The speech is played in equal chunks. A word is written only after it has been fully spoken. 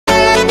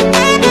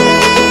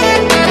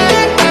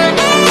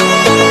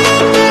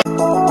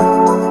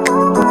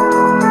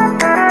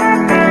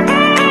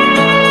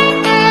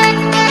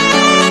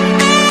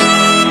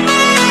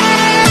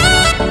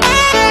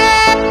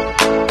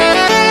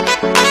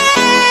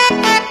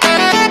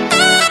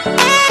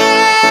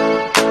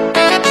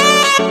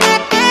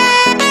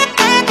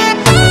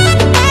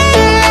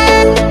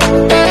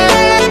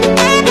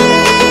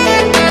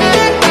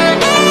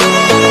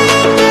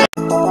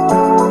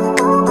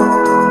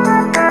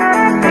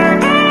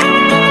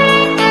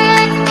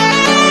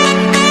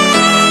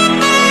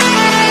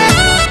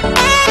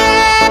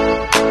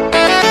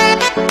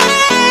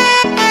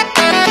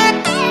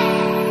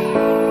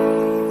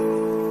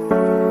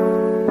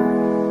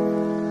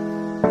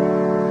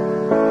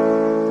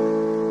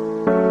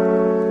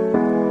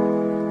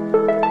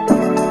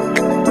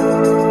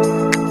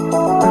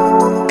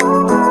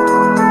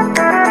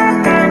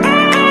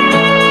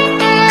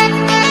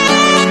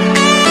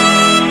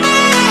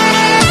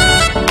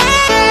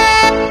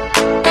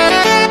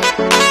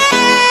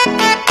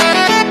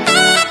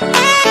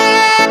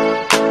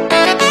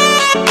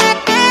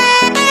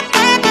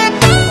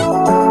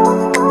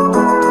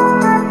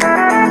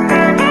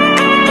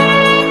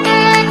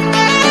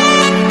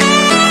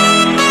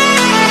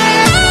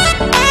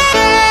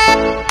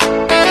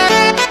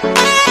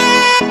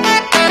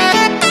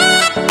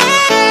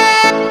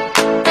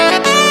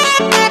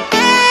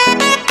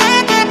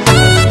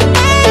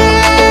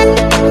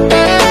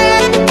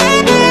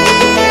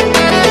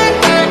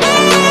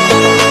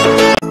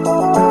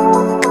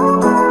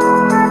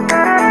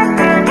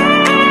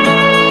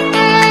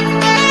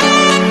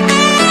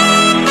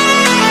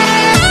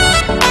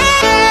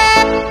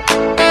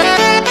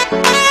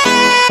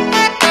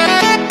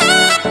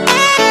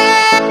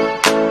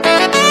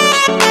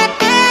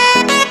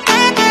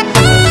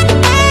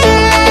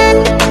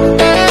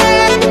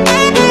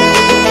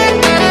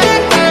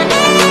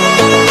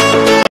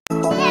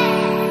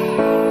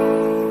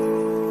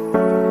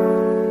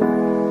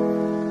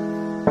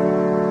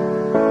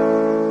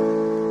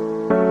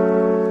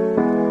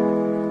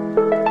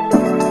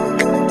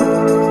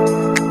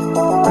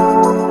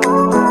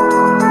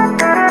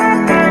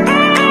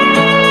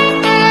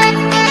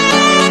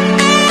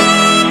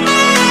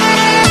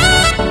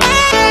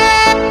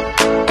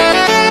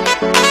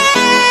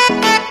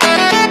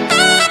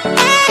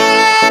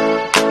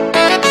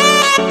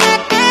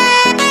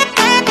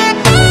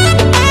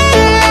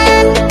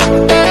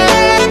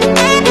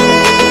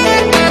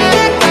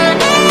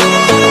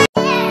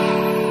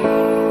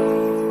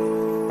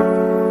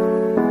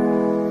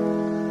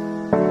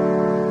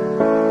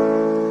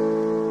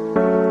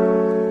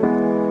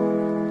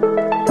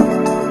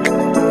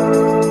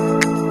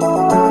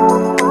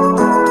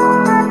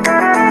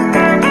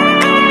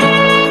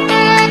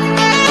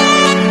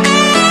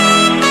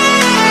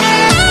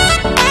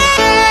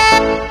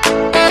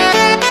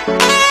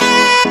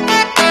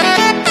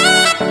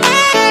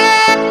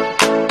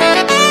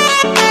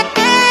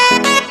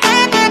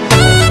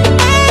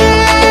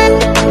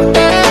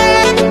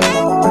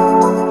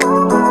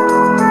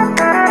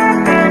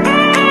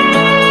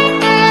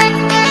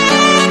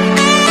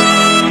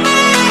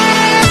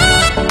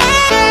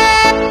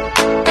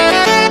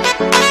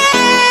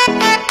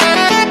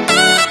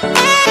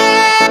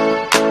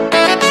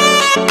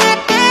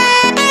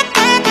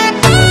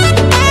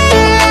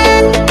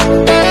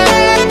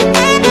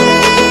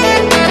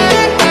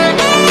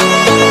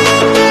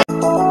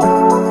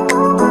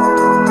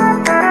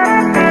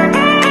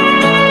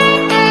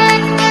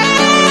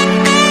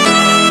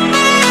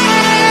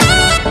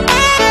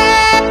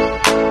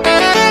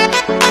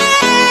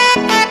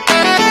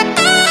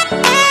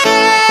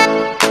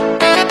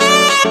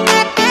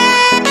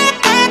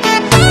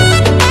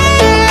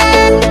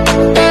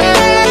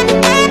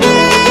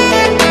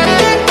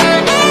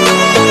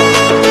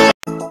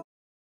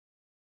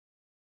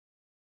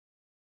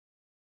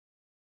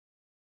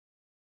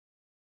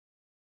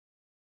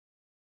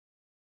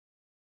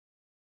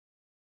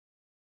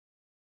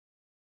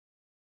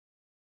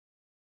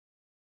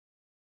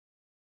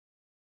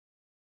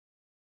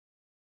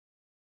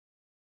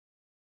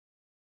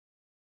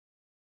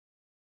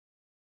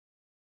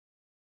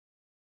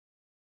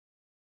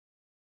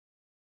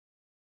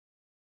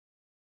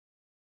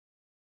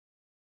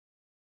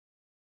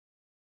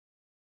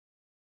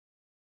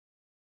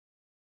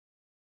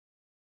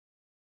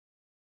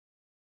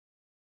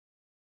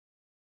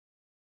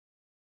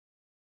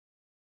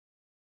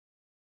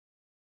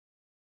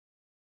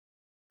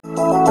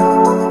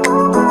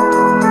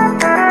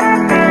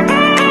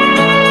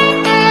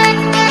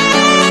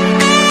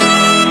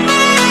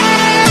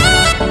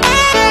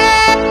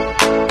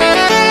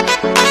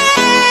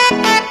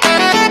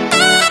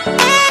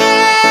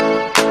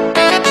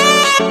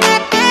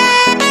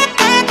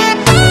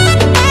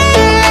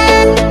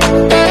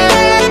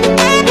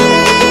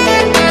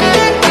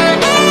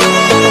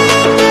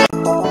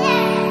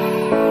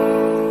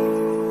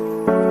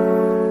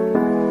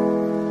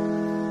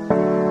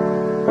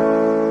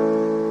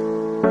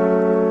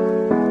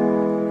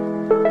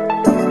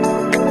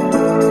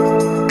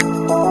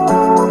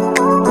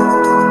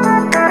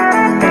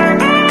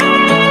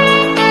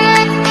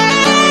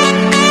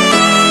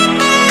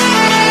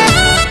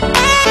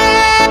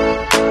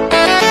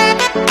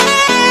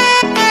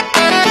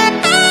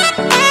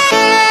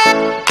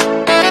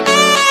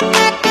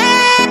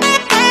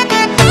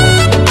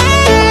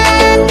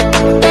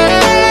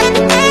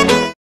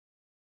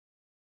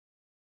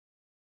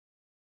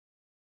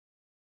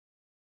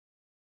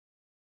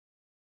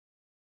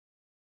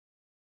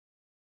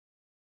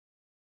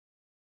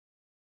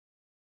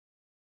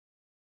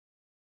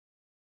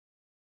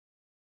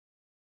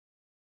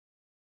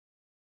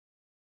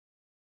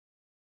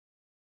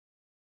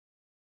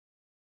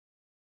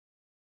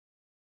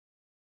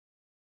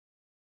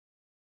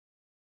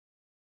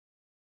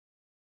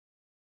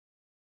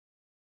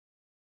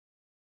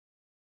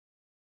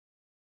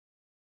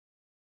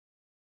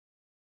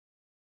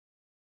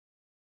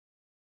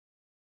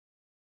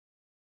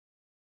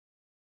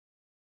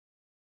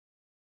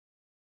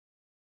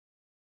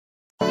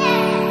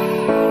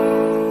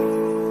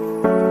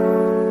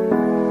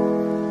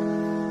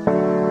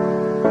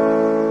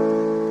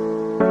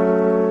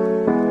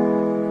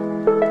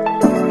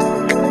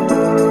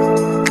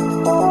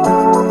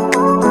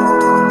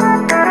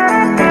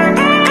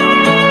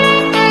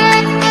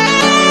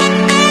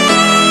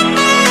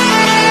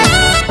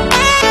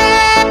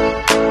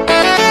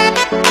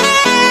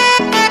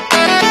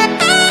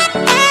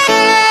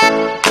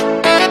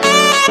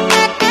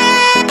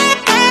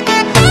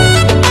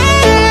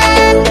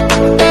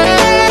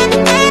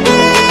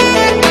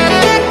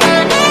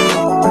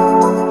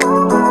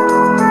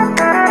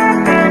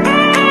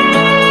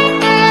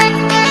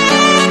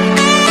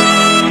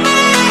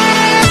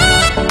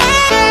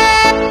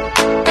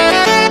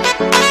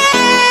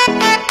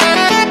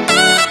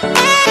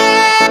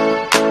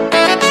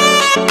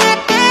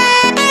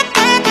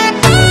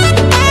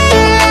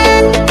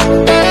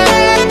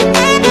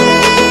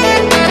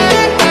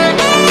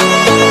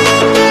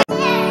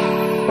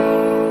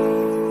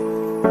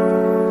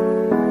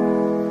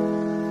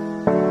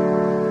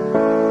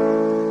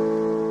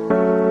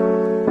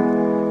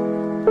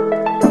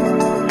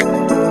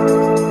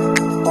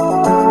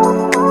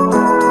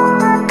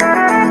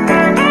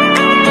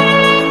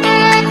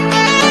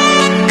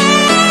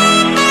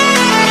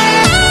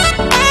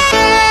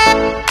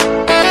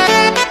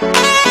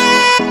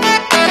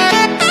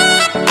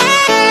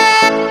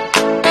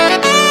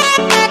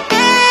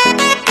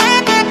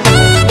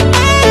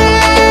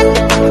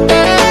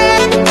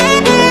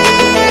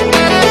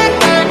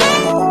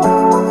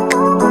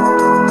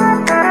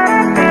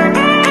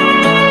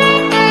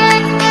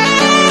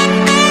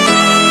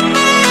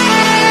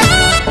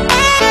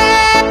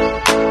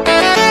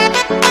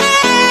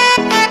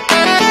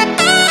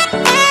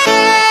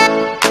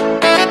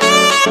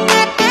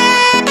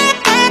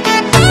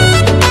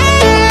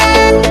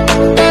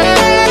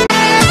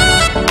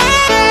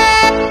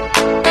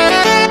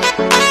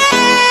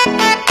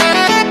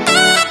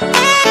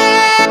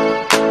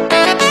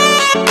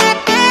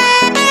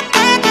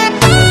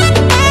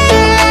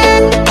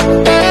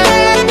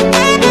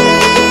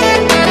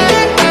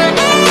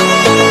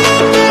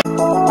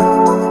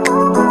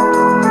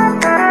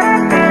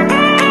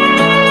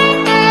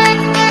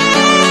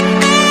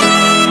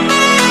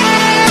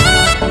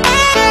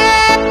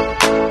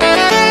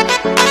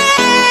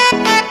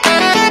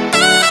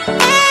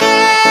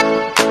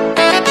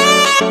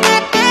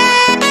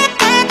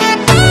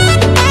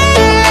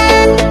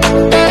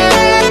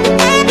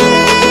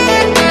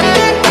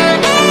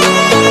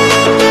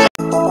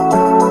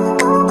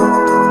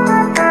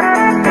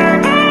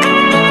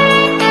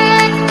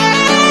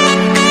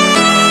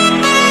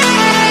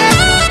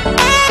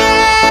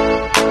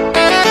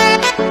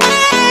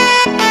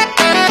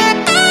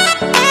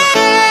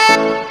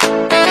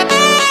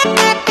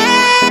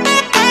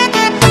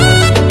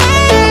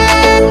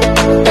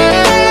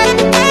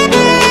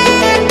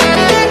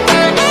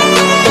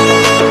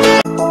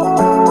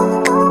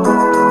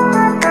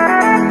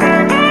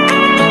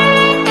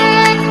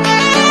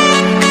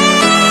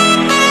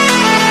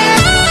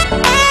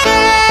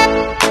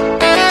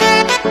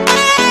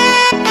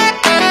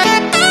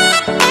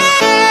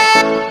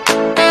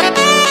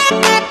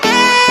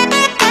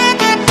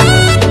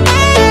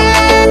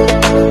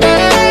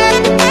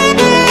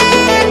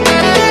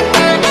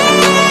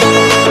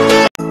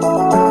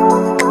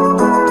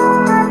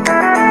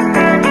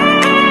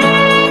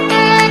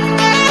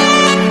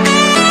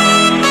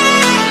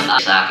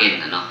sa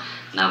akin, ano,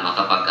 na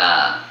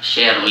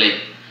makapag-share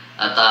ulit.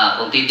 At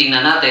kung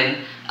titingnan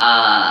natin,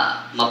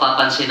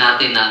 mapapansin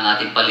natin na ang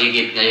ating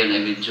paligid ngayon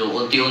ay medyo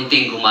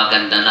unti-unting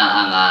gumaganda na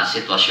ang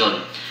sitwasyon.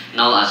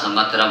 Now, as a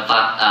matter of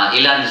fact,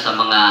 ilan sa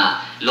mga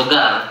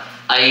lugar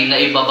ay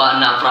naibaba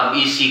na from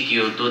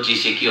ECQ to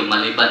GCQ,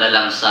 maliban na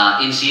lang sa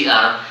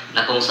NCR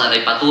na kung saan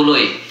ay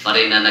patuloy pa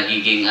rin na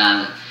nagiging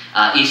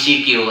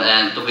ECQ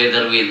and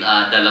together with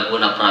the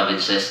Laguna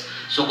provinces.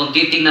 So kung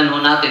titingnan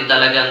ho natin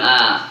talagang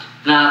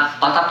na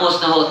patapos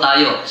na ho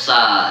tayo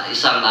sa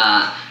isang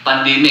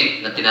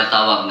pandemic na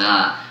tinatawag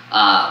na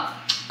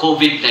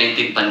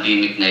COVID-19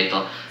 pandemic na ito.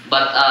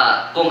 But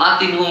kung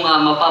atin hong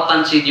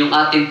mapapansin yung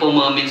ating pong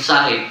mga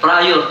mensahe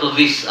prior to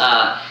this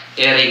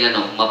airing,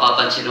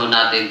 mapapansin ho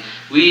natin,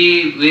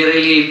 we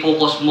really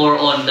focus more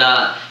on the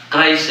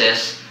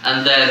crisis,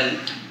 and then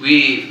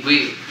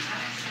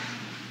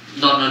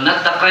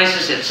not the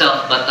crisis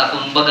itself, but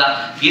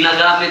kumbaga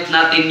ginagamit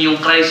natin yung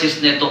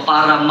crisis nito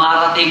para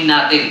marating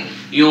natin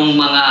yung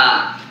mga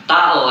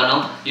tao,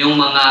 yung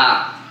mga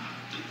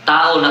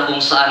tao na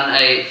kung saan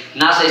ay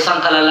nasa isang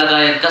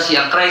kalalagayan. Kasi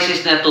ang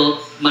crisis na ito,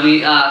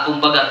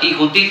 kumbaga,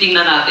 kung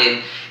titingnan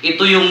natin,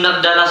 ito yung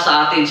nagdala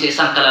sa atin sa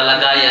isang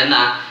kalalagayan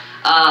na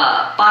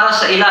para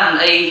sa ilan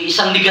ay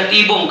isang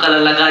negatibong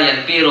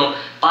kalalagayan, pero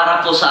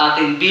para po sa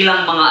atin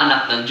bilang mga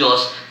anak ng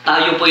Diyos,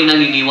 tayo po ay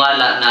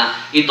naniniwala na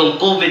itong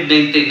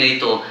COVID-19 na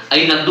ito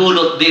ay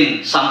nagdulot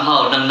din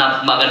somehow ng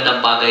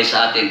magandang bagay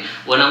sa atin.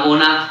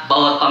 Unang-una,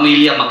 bawat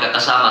pamilya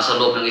magkakasama sa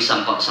loob ng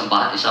isang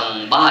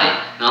bahay.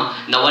 No?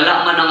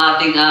 Nawala man ang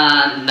ating,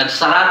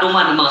 nagsarado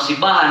man ang mga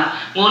simbahan,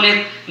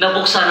 ngunit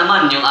nabuksan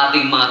naman yung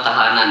ating mga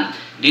tahanan.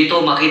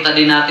 Dito makita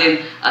din natin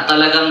at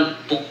talagang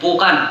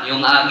pukpukan yung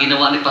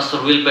ginawa ni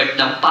Pastor Wilbert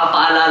na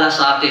papaalala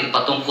sa atin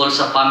patungkol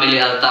sa family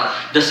altar,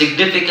 the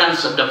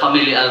significance of the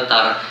family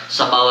altar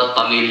sa bawat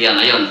pamilya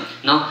ngayon.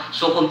 No?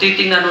 So kung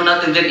titingnan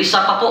natin din,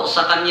 isa pa po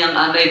sa kanyang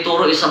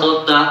naituro is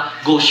about the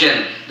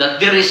Goshen, that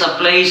there is a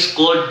place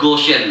called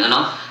Goshen.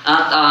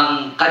 At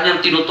ang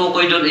kanyang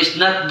tinutukoy doon is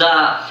not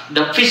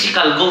the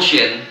physical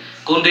Goshen,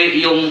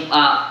 kundi yung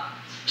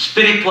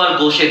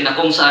spiritual Goshen, na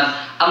kung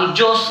saan ang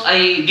Diyos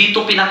ay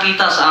dito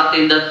pinakita sa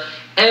atin that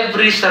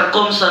every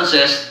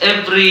circumstances,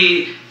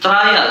 every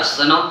trials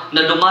na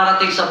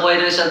dumarating sa buhay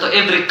ng isang tao,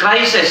 every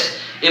crisis,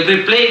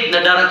 every plague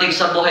na darating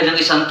sa buhay ng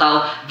isang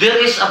tao, there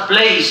is a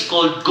place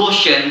called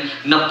Goshen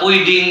na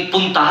pwedeng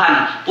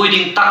puntahan,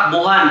 pwedeng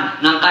takbuhan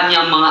ng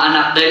kanyang mga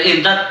anak, dahil in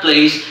that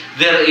place,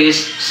 there is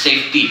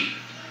safety.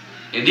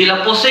 Hindi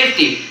lang po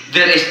safety,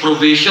 there is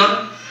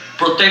provision,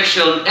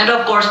 protection, and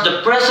of course,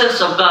 the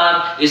presence of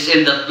God is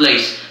in that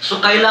place.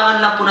 So, kailangan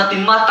lang po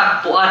natin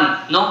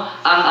matagpuan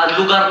ang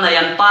lugar na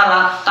yan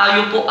para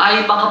tayo po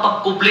ay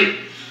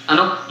makapagkubli,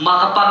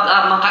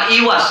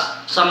 makaiwas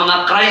sa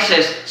mga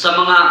crisis, sa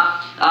mga,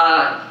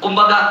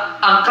 kumbaga,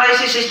 ang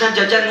crisis is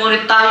nandiyan dyan,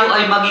 ngunit tayo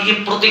ay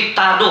magiging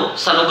protektado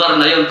sa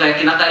lugar na yun. Kaya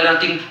kinakailangan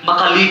natin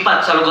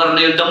makalipat sa lugar na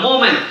yun the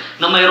moment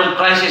na mayroong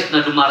crisis na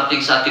dumarating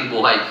sa ating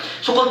buhay.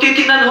 So, kung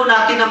titingnan ho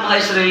natin ang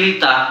mga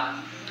Israelita,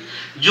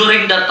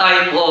 during the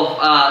time of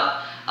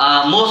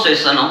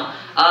Moses, ang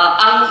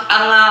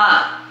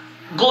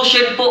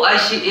Goshen po ay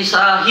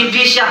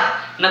hindi siya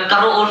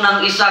nagkaroon ng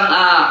isang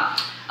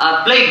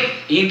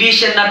plague, hindi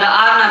siya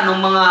nadaanan ng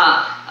mga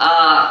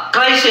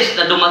crisis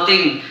na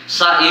dumating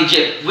sa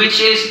Egypt,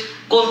 which is,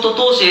 kung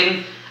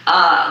tutusin,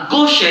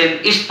 Goshen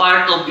is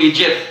part of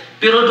Egypt.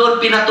 Pero doon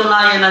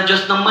pinatunayan ng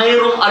Diyos na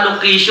mayroong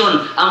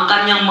allocation ang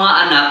kanyang mga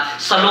anak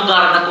sa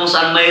lugar na kung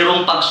saan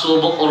mayroong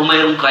pagsubok o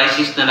mayroong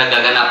crisis na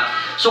nagaganap.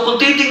 So kung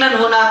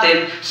titingnan ho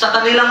natin, sa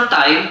kanilang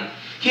time,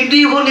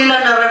 hindi ho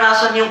nila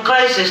naranasan yung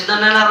crisis na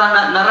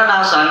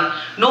naranasan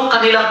noong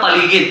kanilang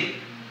paligid.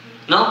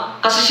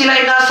 Kasi sila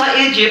ay nasa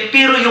Egypt,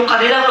 pero yung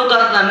kanilang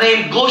lugar na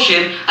named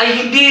Goshen ay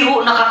hindi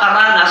ho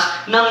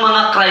nakakaranas ng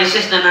mga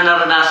crisis na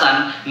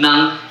naranasan ng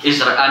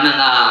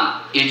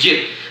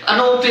Egypt.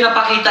 Ano ang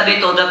pinapakita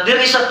dito? That there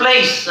is a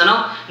place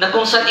na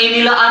kung saan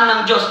inilaan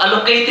ng Diyos,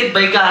 allocated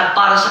by God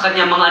para sa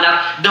kanyang mga anak,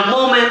 the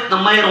moment na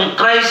mayroong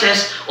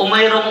crisis o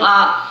mayroong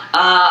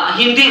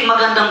hindi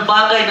magandang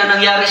bagay na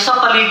nangyari sa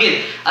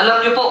paligid.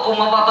 Alam niyo po, kung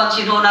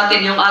mapapansin ho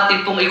natin yung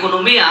ating pong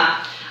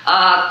ekonomiya,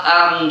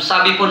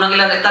 sabi po ng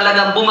ilan ay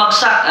talagang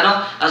bumagsak.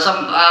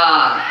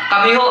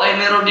 Kami ho ay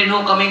meron din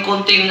ho kaming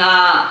kunting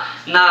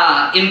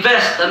na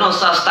invest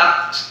sa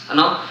stocks.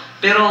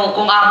 Pero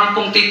kung amin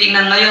pong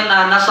titingnan ngayon,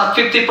 nasa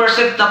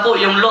 50% na po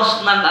yung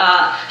loss ng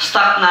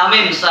stock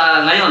namin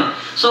sa ngayon.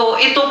 So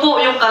ito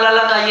po yung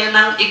kalalagayan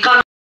ng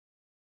economy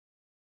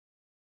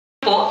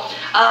po.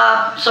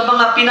 Sa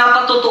mga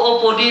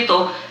pinapatotoo po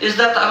dito is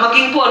that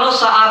maging po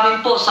sa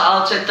amin po sa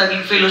outside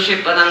Taguig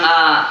Fellowship ng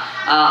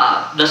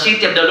the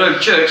City of the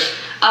Lord Church,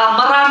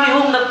 marami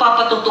hong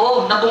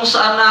nagpapatotoo na kung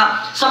saan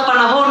sa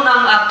panahon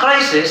ng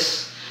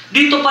crisis,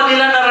 dito pa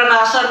nila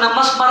naranasan na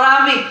mas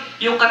marami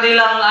yung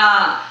kanilang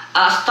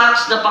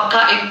stocks na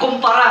pagkain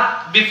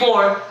kumpara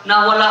before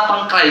na wala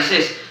pang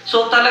crisis.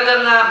 So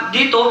talagang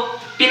dito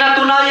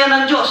pinatunayan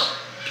ng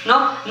Diyos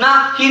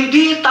na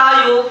hindi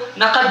tayo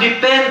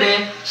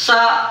nakadepende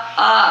sa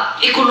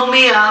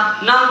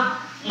ekonomiya ng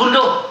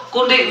mundo.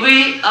 kundi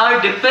we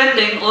are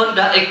depending on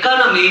the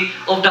economy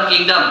of the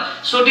kingdom.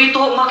 So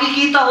dito,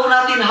 makikita ho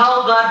natin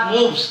how God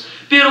moves.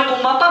 Pero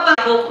kung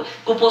mapapansin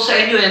ko po sa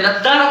inyo yan,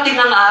 at darating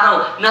ang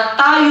araw na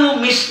tayo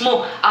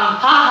mismo ang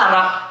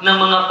haharap ng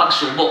mga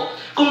pagsubok.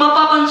 Kung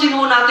mapapansin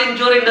ho natin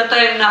during the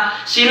time na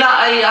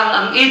sila ay,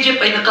 ang Egypt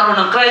ay nagkaroon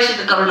ng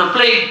crisis, nagkaroon ng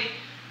plague,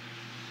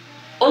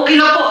 okay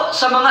na po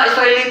sa mga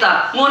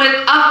Israelita.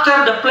 Ngunit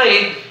after the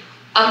plague,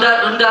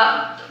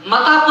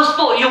 matapos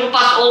po yung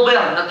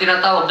Passover na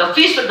tinatawag, the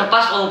Feast of the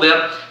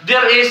Passover,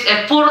 there is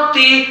a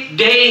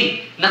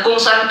 40-day na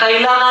kung saan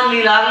kailangan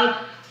nilang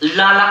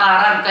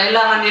lalakaran,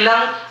 kailangan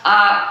nilang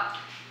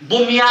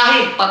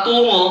bumiyahe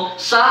patungo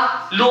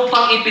sa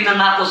lupang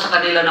ipinangako sa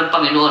kanila ng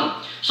Panginoon.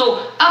 So,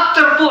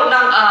 after po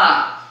ng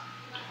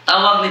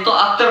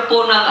after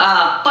po ng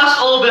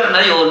Passover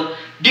na yon,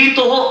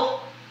 dito ho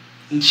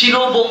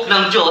sinubok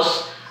ng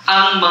Diyos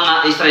ang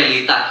mga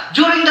Israelita.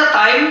 During the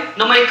time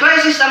na may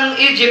crisis ang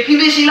Egypt,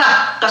 hindi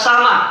sila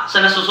kasama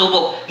sa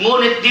nasusubok.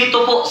 Ngunit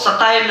dito po, sa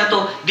time na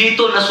to,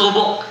 dito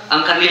nasubok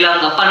ang kanilang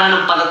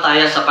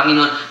pananampalataya sa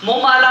Panginoon.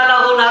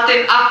 Maalala ho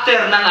natin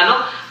after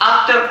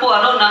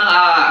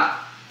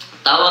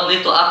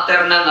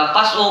ng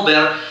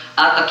Passover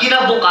at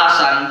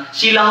kinabukasan,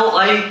 sila ho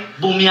ay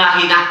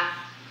bumiyahi na.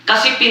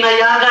 Kasi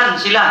pinayagan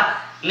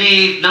sila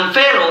ng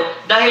Pharaoh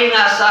dahil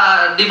nga sa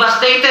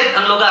devastated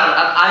ang lugar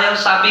at ayaw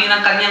sabi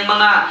ng kanyang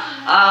mga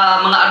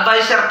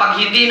advisor, pag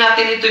hindi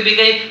natin ito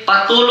ibigay,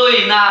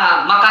 patuloy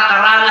na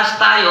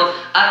makakaranas tayo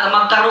at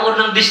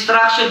magkaroon ng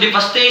destruction,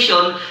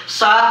 devastation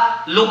sa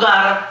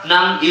lugar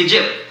ng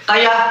Egypt.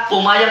 Kaya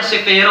pumayag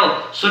si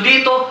Pharaoh. So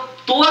dito,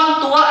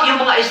 tuwang-tuwa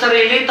yung mga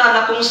Israelita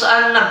na kung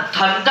saan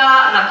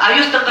naghanda,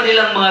 nag-ayos ng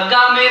kanilang mga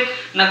gamit,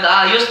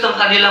 nag-ayos ng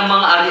kanilang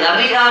mga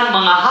ari-arian,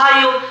 mga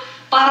hayop,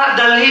 para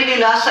dalhin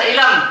nila sa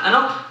ilang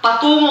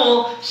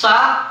patungo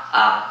sa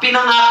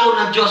pinangako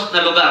ng Diyos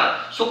na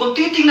lugar. So kung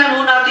titingnan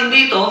ho natin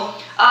dito,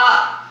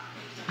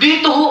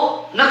 dito ho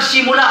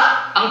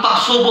nagsimula ang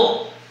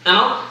pagsubok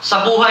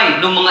sa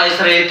buhay ng mga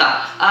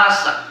Israelita.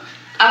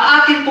 Ang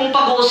ating pong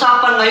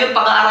pag-uusapan ngayon,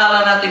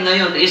 pag-aaralan natin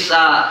ngayon is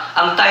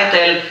ang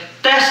title,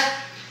 Test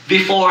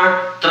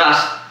Before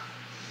Trust.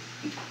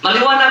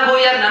 Maliwanag ho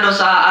yan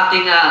sa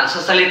ating sa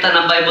salita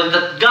ng Bible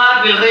that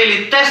God will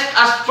really test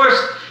us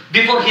first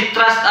before He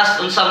trusts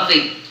us on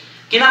something.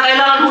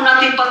 Kinakailangan ho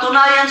natin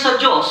patunayan sa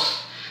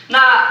Diyos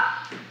na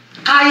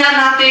kaya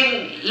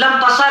nating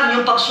lampasan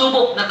yung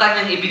pagsubok na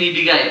Kanyang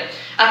ibinibigay.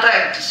 At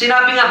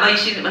sinabi nga,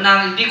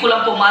 hindi ko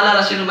lang po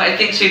maalala sino ba, I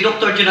think si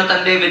Dr.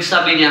 Jonathan David,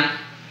 sabi niya,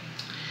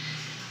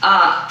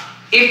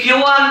 if you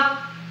want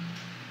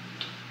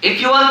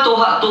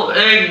to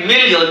earn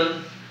million,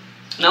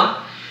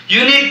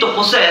 you need to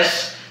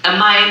possess a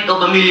mind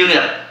of a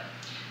millionaire.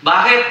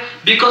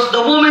 Bakit? Because the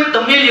moment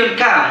the million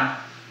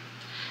come,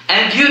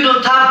 and you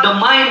don't have the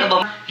mind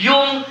of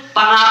yung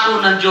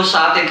pangako ng Diyos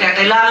sa atin. Kaya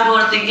kailangan mo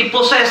natin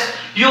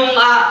i-possess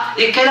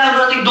kailangan mo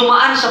natin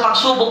dumaan sa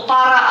pagsubok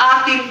para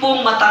atin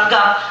pong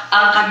matanggap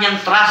ang Kanyang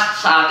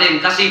trust sa atin.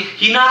 Kasi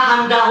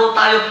hinahanda ho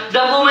tayo. The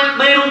moment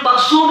mayroong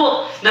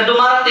pagsubok na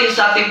dumarating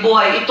sa ating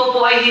buhay, ito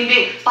po ay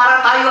hindi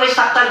para tayo ay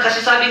saktan.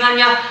 Kasi sabi nga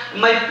niya,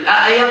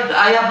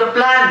 I have the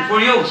plan for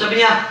you.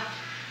 Sabi niya,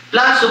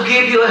 plans to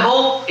give you a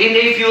hope in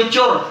a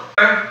future.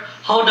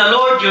 How the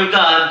Lord your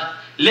God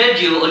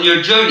led you on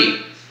your journey.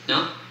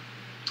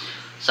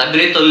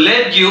 Sabi rito,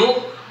 led you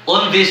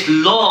on this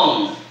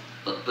long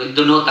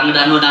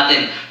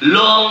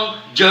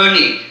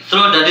journey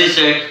through the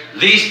desert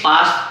these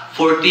past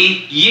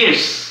 40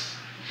 years,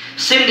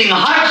 sending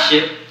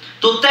hardship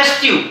to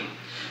test you,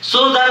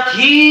 so that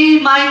He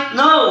might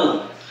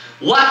know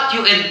what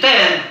you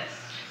intend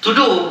to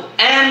do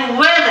and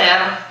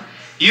whether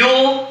you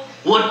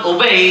would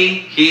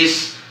obey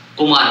His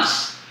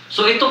commands.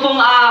 So ito pong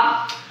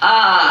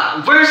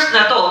verse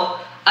na to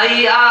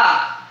ay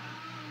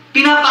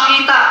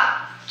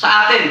pinapakita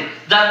sa atin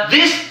that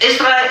this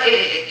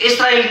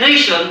Israel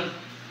nation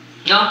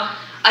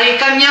ay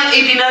Kanyang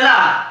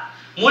idinala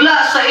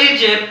mula sa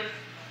Egypt,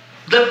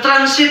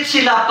 transit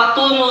sila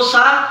patungo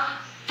sa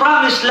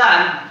promised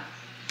land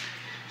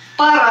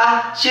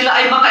para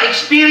sila ay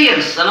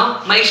maka-experience,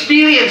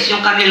 ma-experience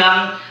yung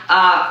kanilang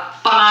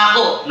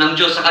pangako ng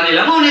Diyos sa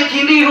kanila. Ngunit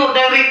hindi ho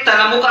direkta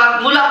na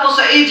mula po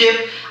sa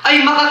Egypt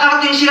ay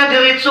makakarating sila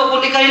diretso,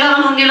 kundi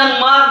kailangan ho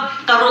nilang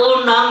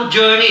magkaroon ng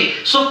journey.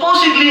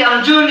 Supposedly,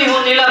 ang journey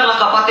ho nila,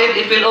 mga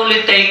kapatid, it will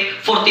only take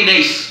 40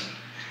 days.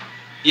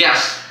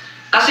 Yes.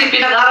 Kasi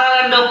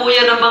pinag-aralan daw po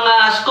yan ng mga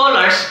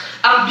scholars,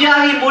 ang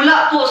biyahe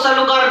mula po sa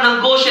lugar ng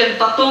Goshen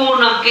patungo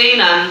ng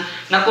Canaan,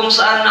 na kung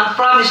saan ang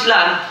promised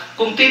land,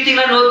 kung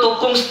titingnan mo ito,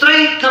 kung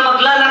straight na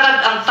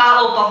maglalakad ang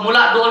tao pag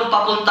mula doon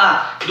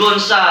papunta, doon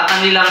sa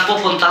kanilang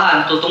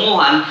pupuntahan,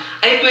 tutunguhan,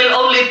 it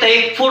will only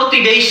take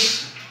 40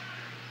 days.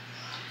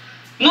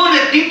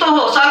 Ngunit dito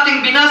ho, sa ating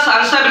binasa,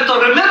 ang sabi ito,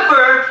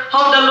 remember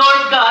how the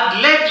Lord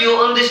God led you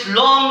on this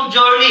long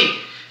journey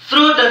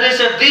through the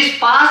desert these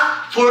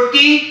past 40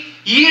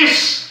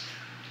 years.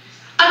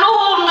 Ano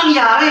ang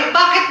nangyari?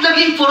 Bakit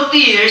naging 40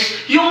 years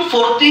yung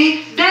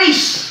 40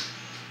 days?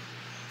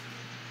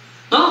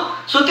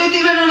 So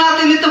titingnan na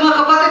natin dito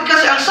mga kapatid,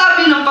 kasi ang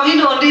sabi ng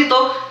Panginoon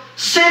dito,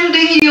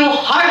 sending you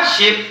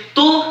hardship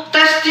to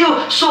test you.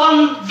 So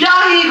ang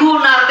biyahe ho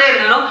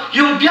natin,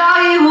 yung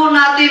biyahe ho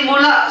natin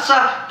mula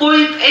sa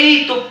point A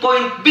to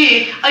point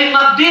B ay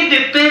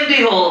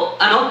magdidepende ho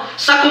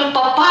sa kung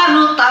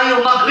paano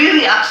tayo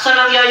magre-react sa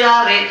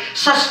nangyayari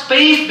sa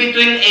space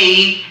between A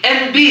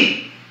and B.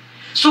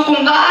 So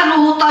kung gaano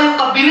ho tayo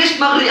kabilis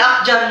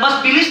mag-react dyan, mas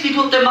bilis din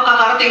ho tayo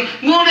makakarating.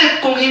 Ngunit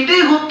kung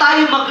hindi ho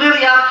tayo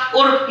magre-react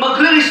or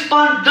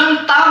magre-respond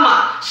ng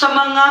tama sa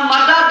mga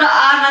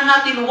madadaanan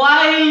natin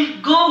while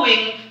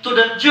going to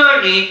the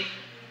journey,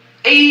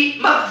 ay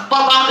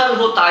magbabagal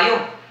ho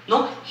tayo.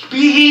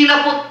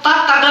 Hihina po,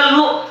 tatagal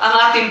ho ang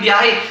ating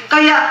biyahe.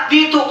 Kaya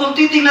dito, kung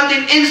titingnan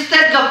natin,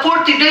 instead of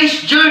 40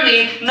 days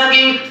journey,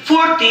 naging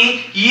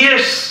 40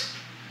 years.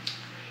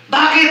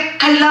 Bakit?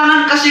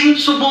 Kailangan kasing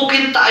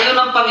subukin tayo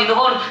ng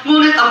Panginoon.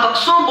 Ngunit ang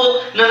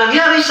pagsubok na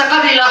nangyari sa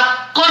kanila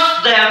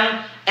cost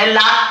them a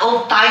lot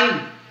of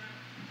time.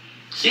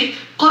 See?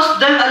 Cost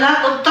them a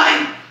lot of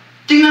time.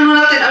 Tingnan mo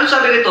natin, ano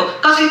sabi nito?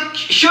 Kasi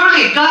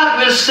surely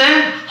God will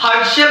send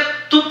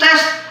hardship to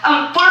test.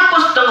 Ang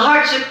purpose ng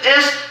hardship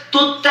is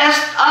to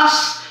test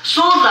us.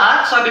 So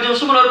that, sabi nito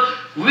sumunod,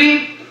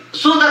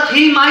 so that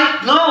He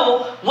might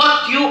know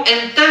what you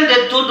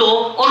intended to do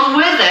or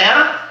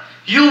whether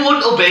you would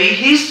obey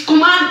His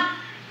command.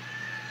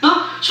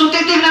 So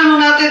titingnan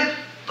mo natin,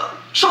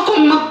 so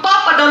kung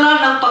magpapadala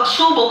ng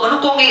pagsubok,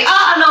 kung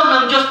i-aalaw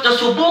ng Diyos na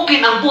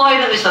subukin ang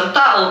buhay ng isang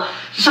tao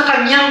sa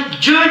kanyang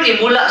journey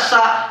mula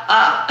sa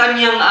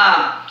kanyang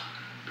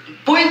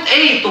point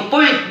A to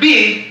point B,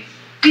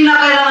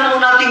 kinakailangan mo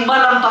nating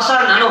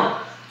malampasan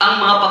ang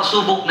mga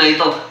pagsubok na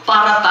ito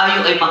para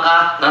tayo ay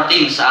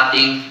makarating sa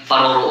ating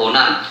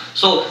paroroonan.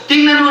 So,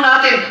 tingnan mo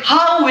natin,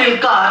 how will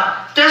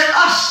God test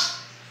us?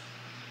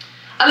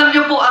 Alam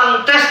niyo po,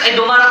 ang test ay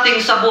dumarating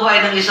sa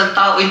buhay ng isang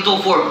tao in two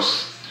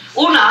forms.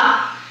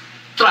 Una,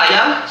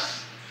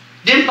 trials.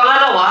 Din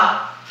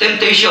pangalawa,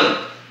 temptation.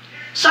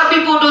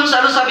 Sabi po doon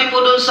sa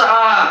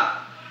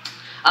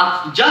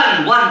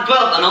John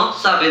 1:12,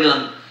 sabi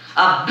doon,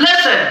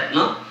 blessed,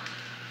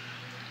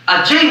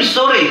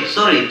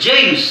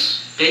 James,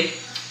 okay?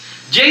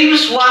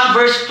 James 1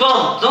 verse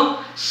 12,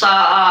 sa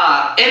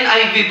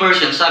NIV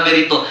version,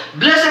 sabi rito,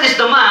 blessed is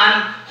the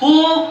man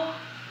who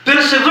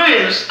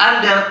perseveres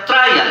under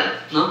trial.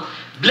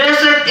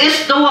 Blessed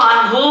is the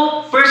one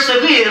who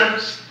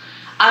perseveres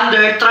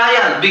under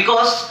trial,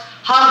 because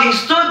having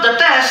stood the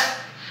test,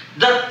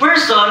 that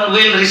person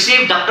will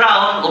receive the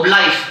crown of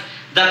life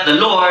that the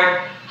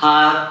Lord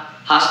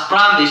has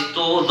promised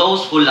to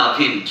those who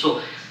love Him. So,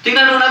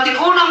 tingnan natin,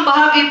 unang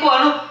bahagi po,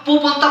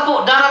 pupunta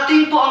po,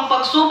 darating po ang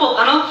pagsubok,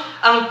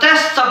 ang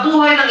test sa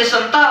buhay ng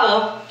isang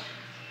tao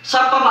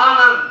sa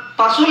pamaangang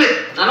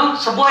pagsulit,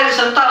 sa buhay ng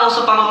isang tao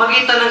sa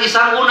pamamagitan ng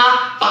isang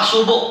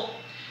pagsubok.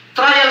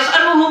 Trials,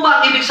 ano ho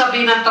ba ang ibig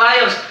sabihin ng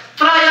trials?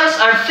 Trials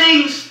are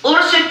things or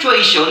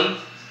situation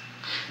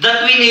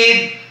that we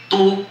need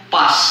to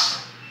pass.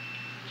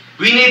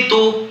 We need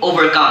to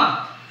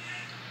overcome.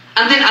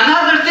 And then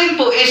another thing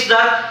po is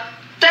that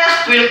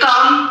test will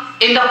come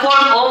in the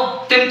form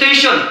of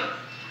temptation.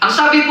 Ang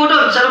sabi po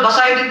doon,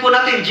 basahin din po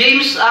natin,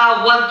 James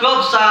 1:12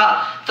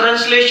 sa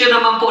translation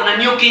naman po na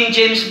New King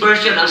James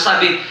Version, ang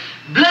sabi,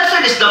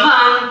 blessed is the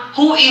man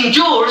who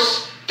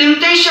endures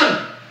temptation.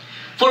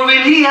 For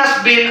when he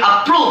has been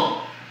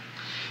approved,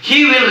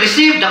 he will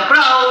receive the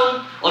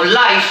crown of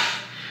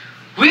life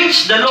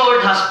which the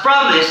Lord has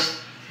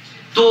promised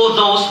to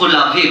those who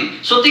love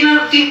Him. So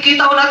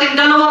kita natin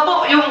dalawa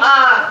po yung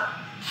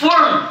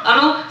form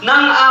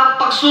ng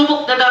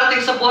pagsubok na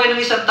darating sa buhay ng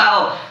isang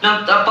tao,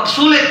 ng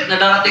pagsulit na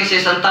darating sa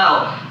isang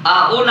tao.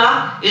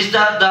 Una is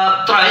that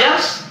the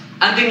trials,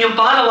 and then yung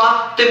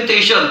pangalawa,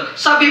 temptation.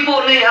 Sabi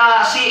po ni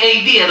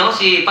CAD,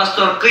 si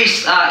Pastor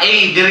Chris A.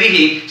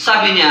 Dirihi,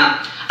 sabi niya,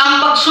 ang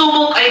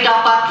pagsubok ay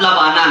dapat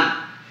labanan.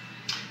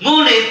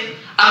 Ngunit,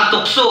 ang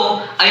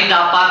tukso ay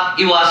dapat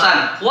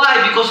iwasan.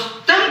 Why? Because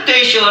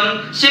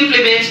temptation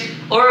simply means,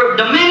 or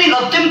the meaning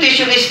of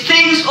temptation is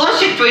things or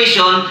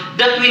situation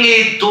that we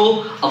need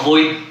to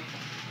avoid.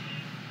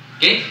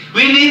 Okay?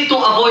 We need to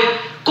avoid.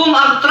 Kung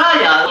ang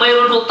trial,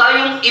 mayroon po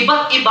tayong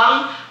iba't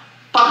ibang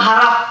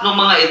pagharap ng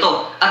mga ito.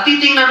 At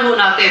titingnan ho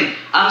natin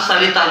ang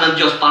salita ng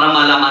Diyos para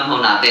malaman ho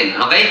natin.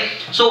 Okay?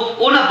 So,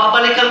 una,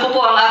 babalikan ko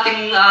po ang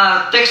ating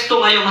teksto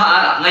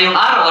ngayong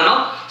araw.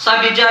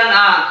 Sabi dyan,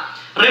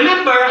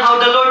 remember how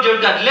the Lord your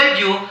God led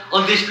you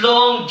on this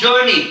long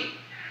journey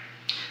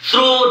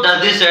through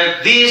the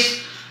desert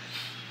these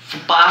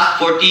past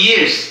 40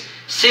 years,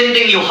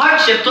 sending you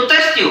hardship to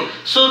test you,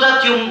 so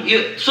that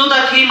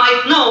He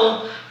might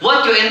know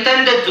what you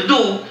intended to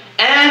do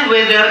and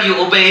whether you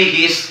obey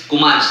His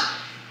commands.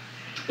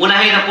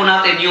 Unahin na po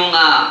natin yung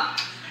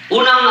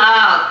unang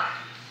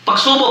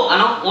pagsubok,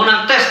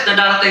 unang test na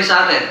darating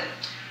sa atin.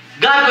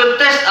 God will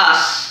test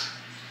us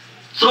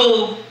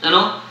through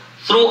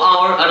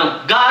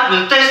God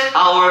will test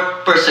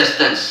our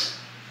persistence.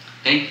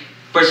 Okay?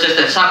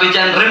 Persistence. Sabi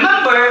diyan,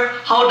 remember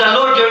how the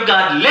Lord your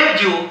God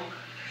led you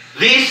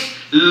this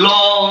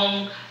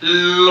long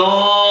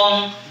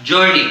long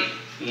journey.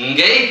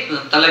 Okay?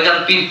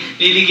 Talagang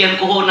piligyan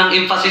ko ho ng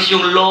emphasis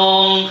yung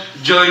long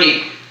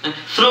journey.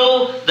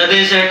 Through the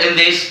desert in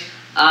this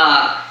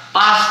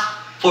past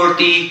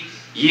 40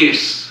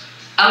 years.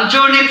 Ang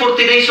journey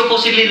 40 days,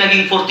 supposedly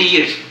naging 40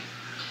 years.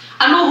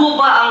 Ano ho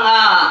ba ang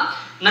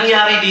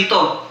nangyari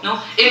dito? No?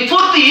 In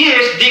 40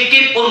 years, they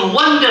keep on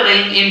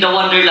wandering in the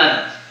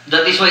wonderland.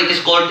 That is why it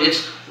is called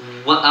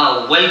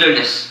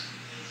wilderness.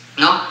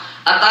 No?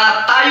 At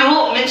tayo ho,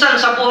 minsan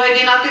sa buhay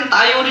din natin,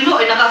 tayo din ho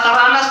ay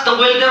nakakaranas ng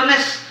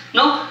wilderness.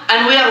 No?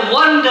 And we are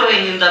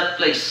wandering in that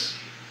place.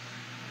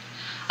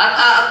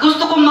 At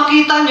gusto kong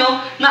makita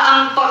nyo na ang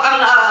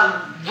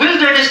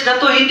wilderness na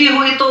to, hindi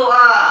ho ito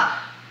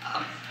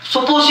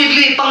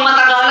supposedly pang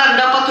matagalan,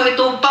 dapat ho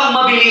ito pang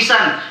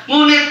mabilisan.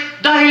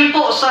 Ngunit dahil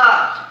po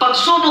sa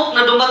pagsubok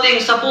na dumating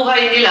sa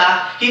buhay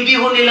nila, hindi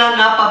ho nila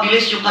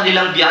napabilis yung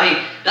kanilang biyahe.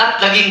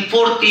 At naging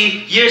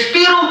 40 years.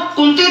 Pero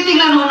kung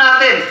titingnan ho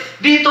natin,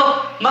 dito,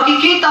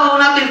 makikita ho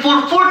natin,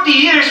 for 40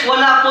 years,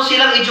 wala po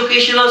silang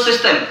educational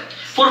system.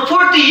 For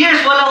 40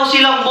 years, wala ho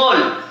silang mall.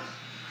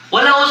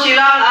 Wala ho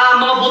silang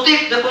mga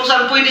butik na kung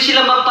saan pwede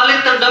silang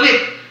magpalit ng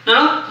damit.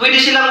 No? Pwede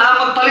silang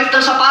magpalit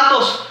ng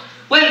sapatos.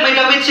 Well, may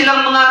damit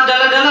silang mga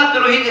dala-dala,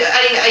 pero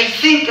I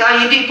think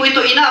hindi po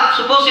ito enough,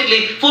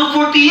 supposedly, for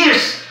 40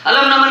 years.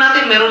 Alam naman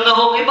natin, meron nga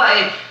ho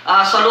iba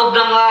sa loob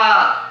ng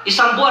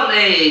isang buwan,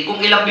 kung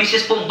ilang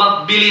bisis pong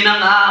magbili ng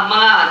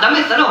mga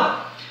damit,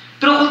 ano?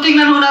 Pero kung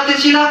tingnan ho natin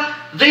sila,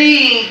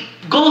 they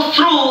go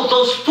through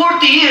those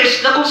 40 years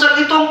na kung saan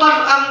ito ang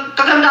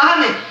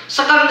kagandahan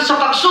sa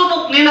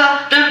pagsubok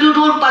nila,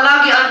 nandoon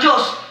palagi ang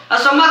Diyos.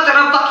 As a matter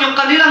of fact, yung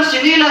kanilang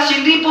sinilas,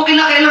 hindi po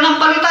kinakailangang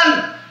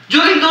palitan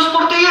during those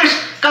 40 years.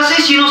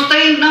 Kasi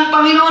sinustain ng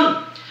Panginoon.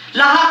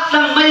 Lahat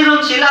ng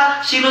mayroon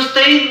sila,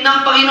 sinustain ng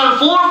Panginoon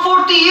for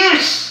 40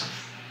 years.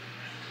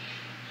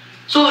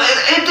 So,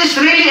 it is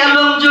really a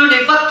long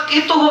journey. But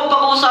ito ho,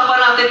 pag-uusapan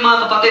natin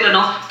mga kapatid,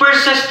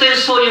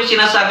 persistence ho yung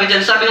sinasabi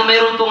dyan. Sabi nga,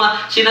 mayroon po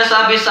nga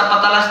sinasabi sa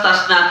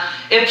patalastas na,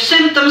 if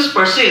symptoms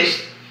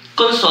persist,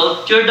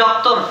 consult your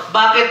doctor.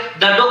 Bakit?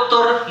 The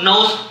doctor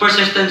knows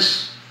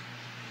persistence.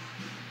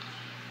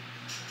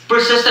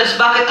 Persistence.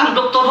 Bakit? Ang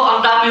doktor ho,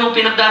 ang dami hong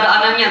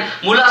pinagdadaanan yan.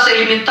 Mula sa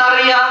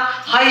elementarya,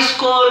 high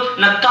school,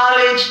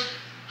 nag-college,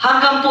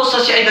 hanggang po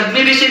sa siya ay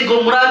nag-medicine,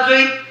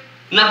 gumraduate,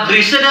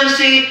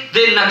 nag-residency,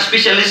 then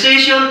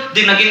nag-specialization,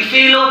 then naging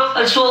fellow,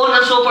 and so on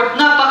and so forth.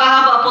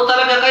 Napakahaba po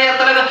talaga. Kaya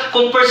talaga,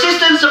 kung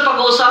persistence sa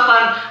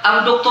pag-uusapan, ang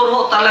doktor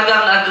ho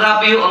talagang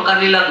grabe ho ang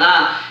kanilang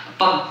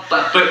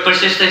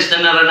persistence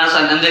na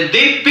naranasan. And then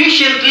they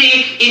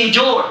patiently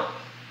endure.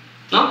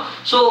 No?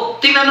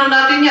 So, tingnan ho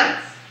natin yan.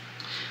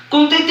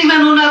 Kung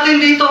titingnan ho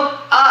natin dito,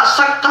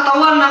 sa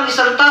katawan ng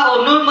isang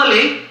tao,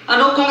 normally,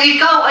 kung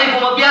ikaw ay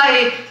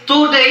bumabiyahe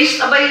 2 days,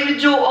 abay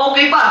medyo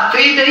okay pa.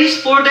 3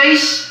 days, 4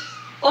 days,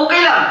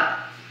 okay lang.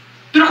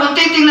 Pero kung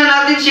titingnan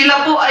natin,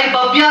 sila po ay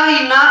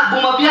bumabiyahe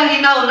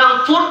na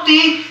ng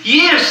 40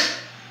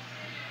 years.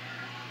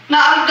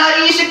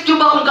 Naisip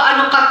nyo ba kung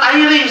gaano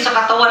ka-tiring sa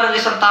katawan ng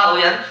isang tao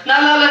yan?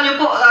 Naalala nyo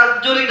po,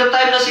 during the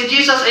time na si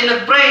Jesus ay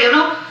nag-pray,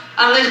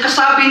 ang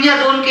kasabi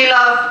niya doon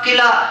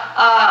kila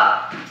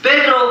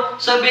Pedro,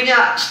 sabi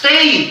niya,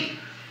 stay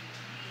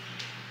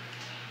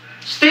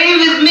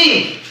with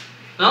me.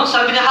 No?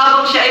 Sabi niya,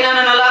 habang siya ay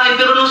nananalangin,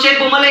 pero nung siya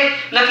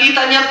bumalik,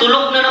 nakita niya,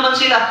 tulog na naman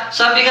sila.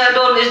 Sabi nga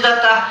doon is that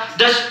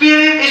the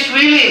spirit is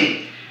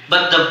willing,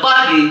 but the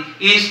body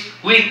is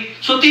weak.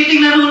 So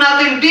titingnan nun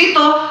natin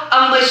dito,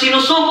 ang may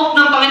sinusubok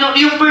ng Panginoon,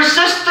 yung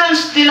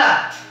persistence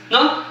nila.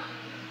 No?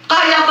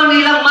 Kaya pa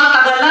nilang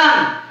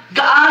matagalan.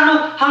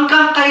 Gaano,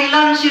 hanggang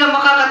kailan sila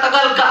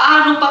makakatagal?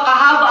 Gaano pa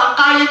kahaba ang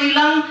kaya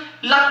nilang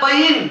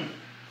lakbayin?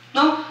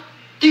 No?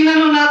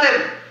 Tingnan nun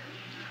natin.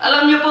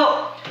 Alam niyo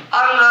po,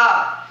 ang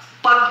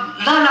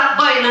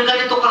paglalakbay ng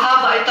ganito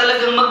kahaba ay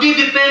talagang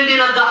magdidepende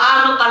na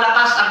gaano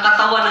kalakas ang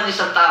katawan ng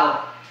isang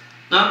tao.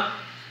 No?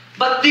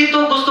 But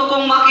dito gusto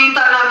kong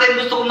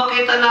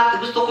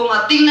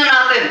tingnan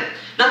natin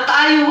na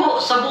tayo ho,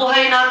 sa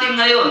buhay natin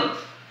ngayon,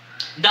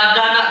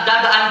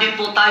 dadaan din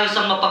po tayo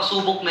sa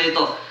mapagsubok na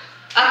ito.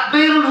 At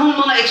mayroon hong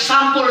mga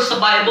example sa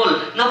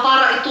Bible na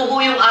para ito ho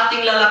yung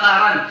ating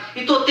lalakaran.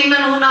 Ito,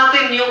 tingnan ho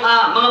natin yung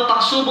mga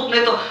pagsubok na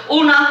ito.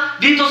 Una,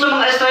 dito sa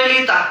mga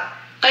Israelita,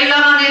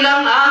 kailangan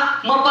nilang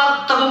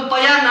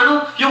mapagtagumpayan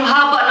yung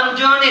haba ng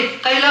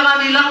journey. Kailangan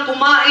nilang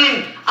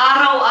kumain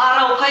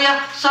araw-araw.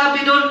 Kaya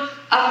sabi doon,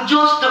 ang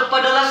Diyos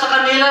nagpadala sa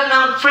kanila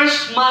ng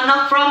fresh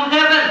manna from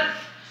heaven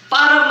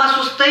para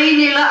masustain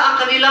nila ang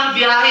kanilang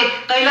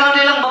biyahe. Kailangan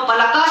nilang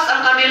mapalakas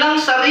ang kanilang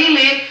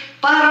sarili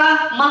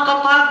para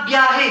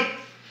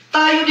makapagbiyahe.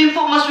 Tayo din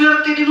po,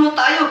 maswerte din ho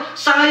tayo.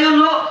 Sa ngayon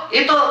ho,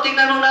 ito,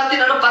 tingnan ho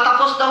natin,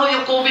 patapos na ho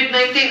yung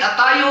COVID-19 at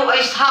tayo ay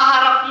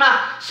haharap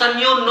na sa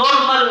new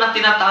normal na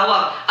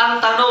tinatawag. Ang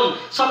tanong,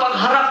 sa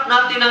pagharap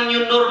natin ng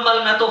new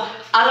normal na to,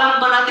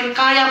 Alam ba natin,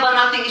 kaya ba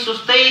natin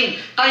i-sustain?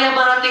 Kaya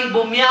ba natin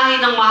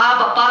bumiyahin ng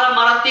mahaba para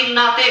marating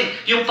natin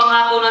yung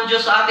pangako ng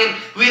Diyos sa atin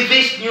with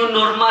this new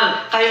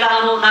normal?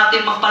 Kailangan ho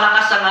natin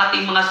mapalakas ang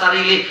ating mga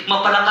sarili,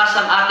 mapalakas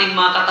ang ating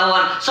mga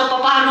katawan. Sa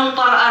paanong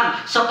paraan?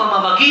 Sa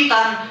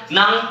pamamagitan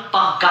ng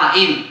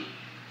pagkain.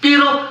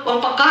 Pero ang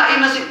pagkain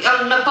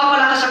ang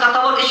nagpapalakas sa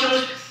katawan is yung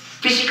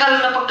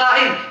physical na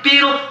pagkain.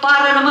 Pero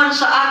para naman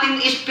sa ating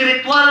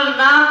spiritual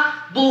na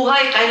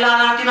buhay,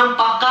 kailangan natin ng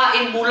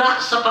pagkain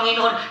mula sa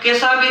Panginoon. Kaya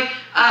sabi,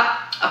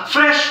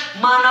 fresh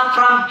manna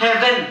from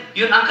heaven.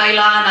 Yun ang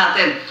kailangan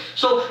natin.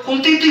 So, kung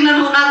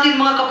titingnan natin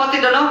mga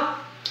kapatid,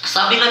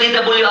 sabi nga ni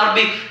WRB,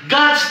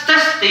 God's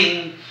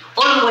testing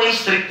always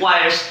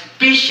requires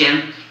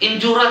patient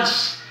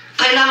endurance.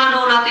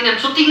 Kailangan natin yan.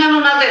 So, tingnan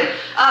natin.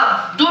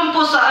 Doon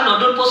po sa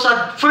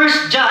 1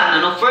 John,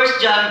 1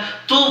 John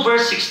 2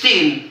 verse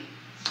 16,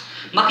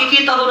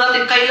 makikita ho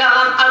natin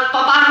kailangan at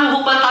paano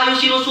ho ba tayo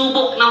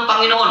sinusubok ng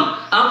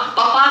Panginoon?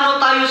 Paano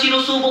tayo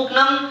sinusubok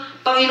ng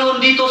Panginoon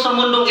dito sa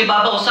mundong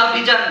ibabaw?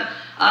 Sabi diyan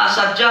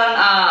sa John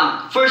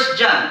 1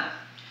 John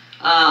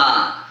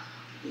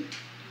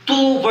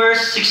 2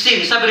 verse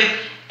 16. Sabi rin,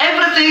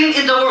 everything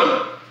in the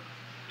world,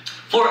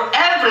 for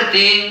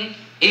everything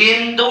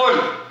in the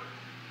world.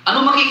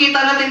 Ano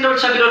makikita natin doon?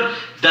 Sabi doon,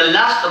 the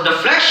lust of the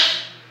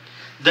flesh,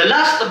 the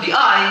lust of the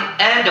eye,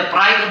 and the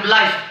pride of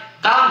life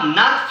come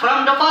not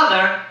from the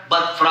Father,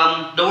 but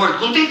from the world.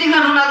 Kung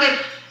titingnan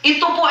natin,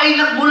 ito po ay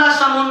nagmula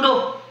sa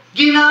mundo.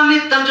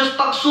 Ginamit ng Diyos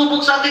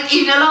pagsubok sa atin,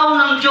 inalaw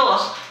ng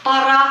Diyos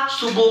para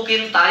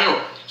subukin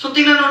tayo. So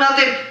tingnan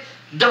natin,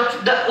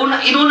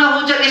 inuna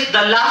ho dyan is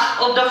the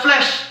lust of the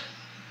flesh.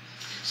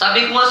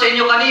 Sabi ko nga sa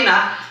inyo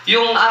kanina,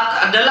 yung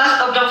the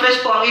lust of the flesh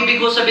po, ang ibig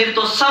ko sabihin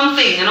ito,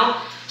 something,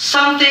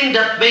 something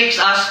that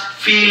makes us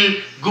feel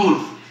good.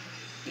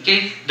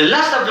 Okay? The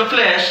lust of the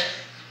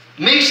flesh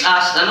makes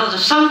us,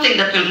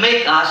 something that will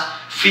make us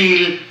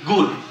feel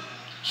good.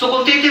 So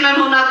kung titingnan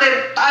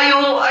natin,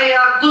 tayo ay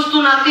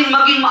gusto natin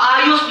maging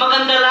maayos,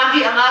 maganda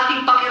lagi ang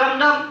ating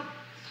pakiramdam.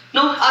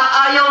 At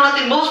ayaw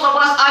natin, most of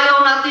us,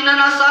 ayaw natin na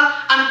nasa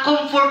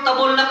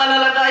uncomfortable na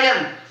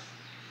kalalagayan.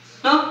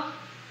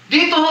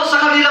 Dito sa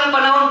kanilang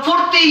panahon,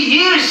 40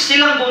 years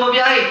silang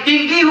bumabiyahe.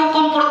 Hindi ho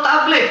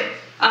komportable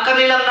ang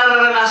kanilang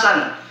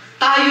nararanasan.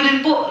 Tayo din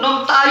po,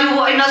 nung tayo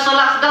ay nasa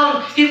lockdown,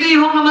 hindi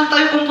ho naman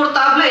tayo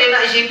komportable.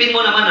 Naisipin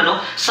mo naman,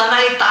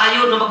 sanay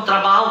tayo na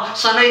magtrabaho,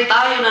 sanay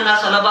tayo na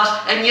nasa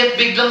labas, and yet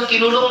biglang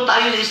kinulong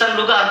tayo sa isang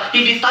lugar,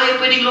 hindi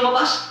tayo pwedeng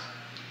lumabas.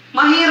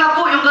 Mahirap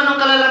po yung ganong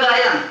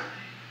kalalagayan.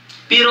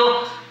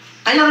 Pero,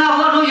 kaya nga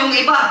ho, yung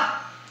iba,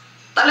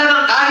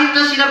 talagang kahit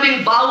na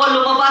sinabing bawal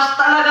lumabas,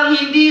 talagang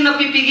hindi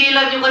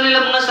napipigilan yung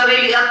kanilang mga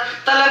sarili at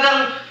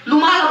talagang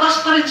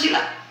lumalabas pa rin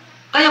sila.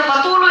 Kaya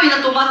patuloy na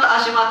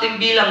tumataas yung ating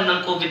bilang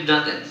ng COVID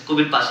natin,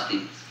 COVID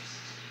positive.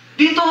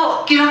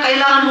 Dito,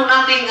 kinakailangan mo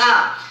nating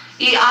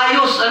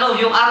iayos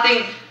yung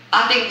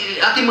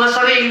ating mga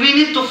sarili. We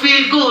need to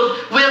feel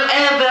good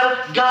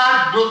wherever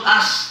God brought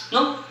us.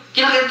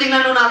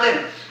 Kinakailangan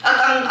natin. At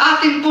ang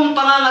ating pong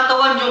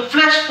pangangatawan, yung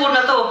flesh po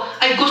na to,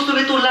 ay gusto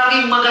nito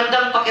laging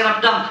magandang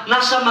pakiramdam,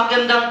 nasa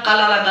magandang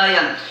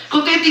kalalagayan.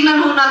 Kung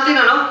titingnan natin,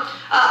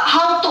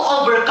 how to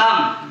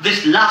overcome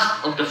this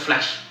lust of the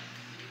flesh.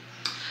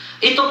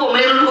 Ito po,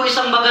 mayroon po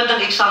isang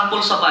magandang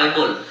example sa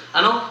Bible.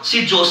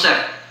 Si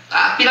Joseph.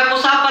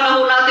 Pinag-usapan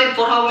na natin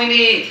for how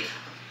many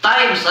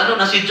times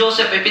na si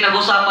Joseph ay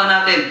pinag-usapan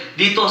natin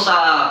dito sa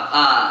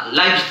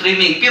live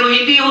streaming. Pero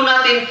hindi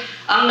natin,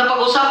 ang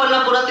napag-usapan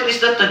lang po natin is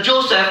that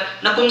Joseph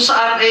na kung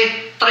saan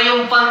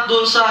triumphant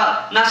doon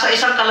sa nasa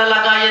isang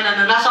kalalagayan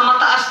na nasa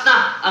mataas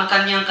na ang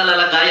kanyang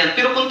kalalagayan.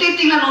 Pero kung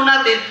titingnan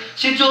natin,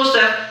 si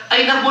Joseph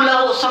ay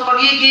nagmula sa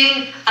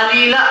pagiging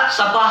alila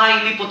sa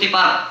bahay ni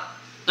Potiphar.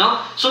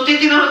 So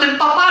titingnan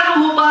natin,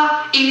 paano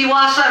ba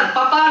iniwasan?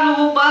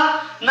 Paano ba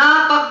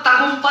na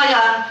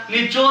pagtagumpayan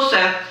ni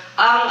Joseph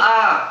ang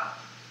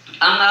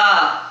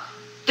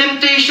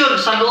temptation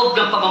sa loob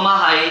ng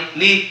pamamahay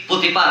ni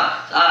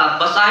Potiphar?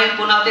 Basahin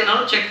po natin,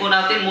 check po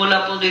natin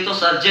mula po dito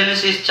sa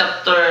Genesis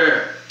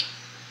chapter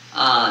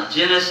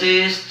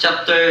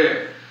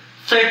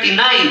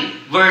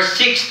 39 verse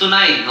 6 to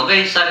 9.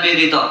 Okay, sabi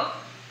dito.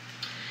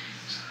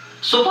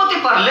 So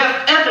Potiphar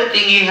left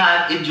everything he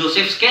had in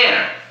Joseph's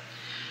care.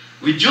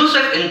 With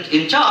Joseph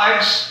in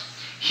charge,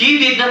 he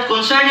did not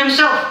concern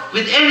himself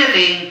with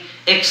anything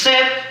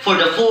except for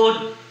the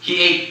food he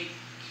ate.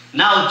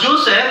 Now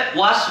Joseph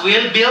was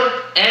well-built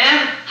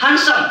and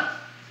handsome.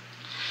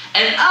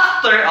 And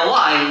after a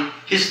while,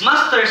 his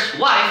master's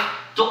wife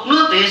took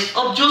notice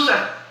of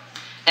Joseph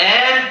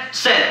and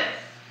said,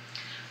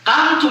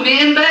 "Come to me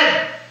in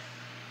bed."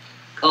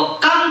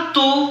 Come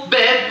to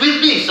bed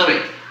with me, sorry.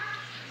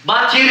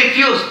 But he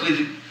refused.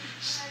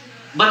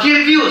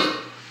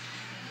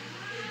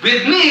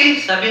 With me,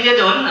 sabi niya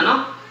doon,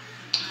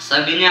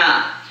 Sabi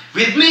niya,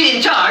 with me in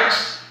charge,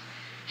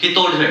 he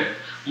told her,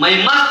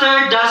 my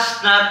master does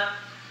not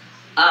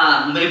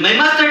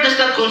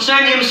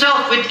concern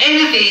himself with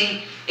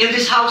anything in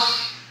this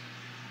house.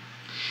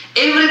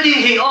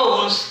 Everything he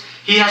owns,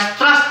 he has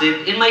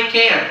trusted in my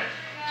care.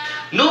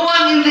 No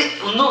one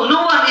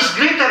is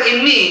greater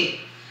in me.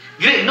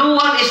 No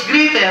one is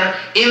greater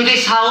in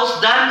this house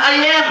than I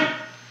am.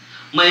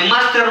 My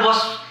master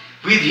was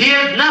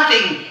withheld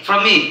nothing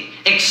from me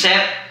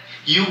except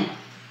you.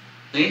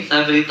 Okay?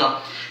 Sabi dito,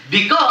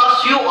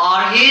 because you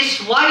are his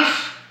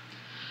wife.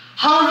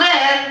 How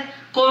then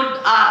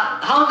could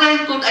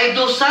I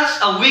do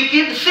such a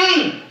wicked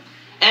thing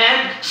and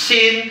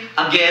sin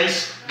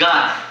against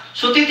God?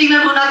 So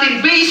titingnan mo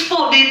natin, base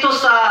po dito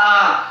sa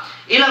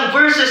ilang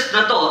verses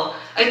na to,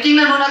 ay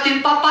tingnan mo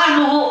natin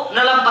paano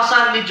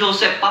nalampasan ni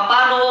Joseph,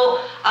 paano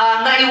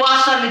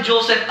naiwasan ni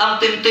Joseph ang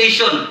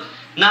temptation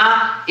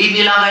na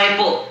inilagay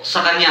po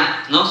sa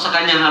kanya, no, sa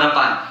kanyang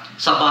harapan,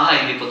 sa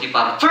bahay ni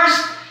Potiphar.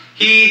 First,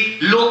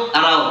 he looked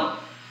around.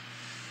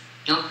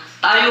 No?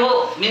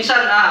 Tayo,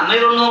 minsan,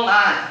 mayroon nung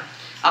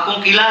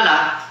akong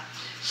kilala,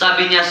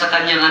 sabi niya sa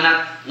kanyang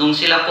anak, nung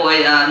sila po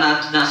ay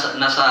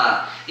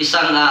nasa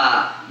isang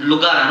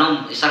lugar,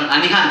 isang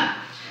anihan,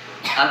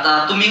 at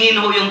tumingin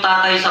ho yung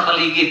tatay sa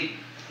paligid.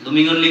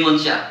 Lumingon-lingon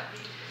siya.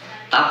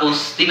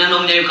 Tapos,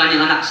 tinanong niya yung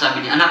kanyang anak, sabi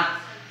niya, anak,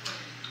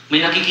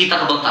 may nakikita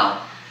ka bang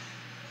tao?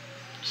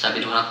 Sabi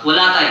ng anak,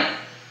 wala tay.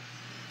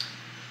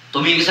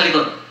 Tumingin sa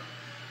likod.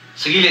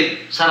 Sa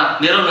gilid,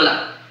 sarap, meron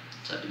wala.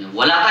 Sabi niya,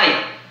 wala tay.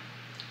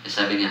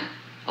 Sabi niya,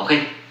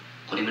 okay,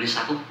 kunin mo rin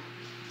sa ako.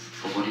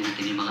 Kukunin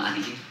natin yung mga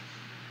anigin.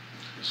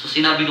 So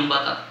sinabi ng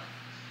bata,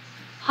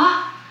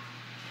 ha?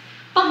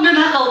 Pag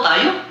nanakaw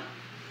tayo?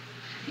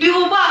 Di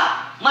ho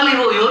ba? Mali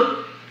ho yun?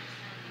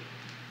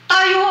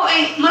 Tayo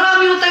ay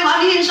marami ho tayong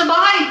anihin sa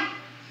bahay.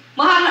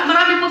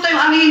 Marami po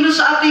tayong anihin doon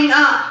sa ating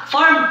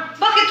farm.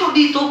 Bakit ho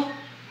dito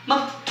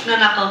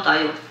magnanakaw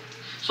tayo?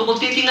 So kung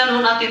titingnan ho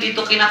natin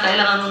dito,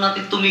 kinakailangan ho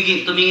natin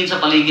tumingin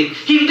sa paligid.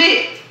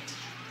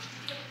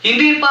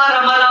 Hindi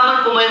para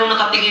malaman kung mayroong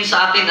nakatingin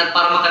sa atin at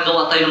para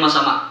makagawa tayo ng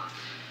masama.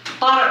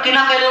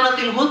 Kinakailangan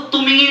natin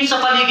tumingin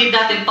sa paligid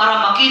natin para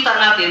makita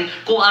natin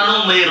kung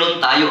anong mayroon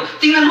tayo.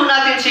 Tingnan mo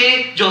natin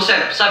si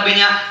Joseph. Sabi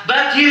niya,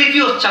 but he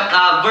refused.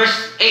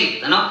 Verse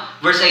 8.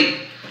 Verse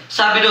 8.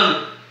 Sabi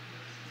doon,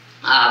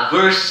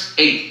 verse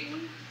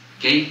 8.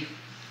 Okay?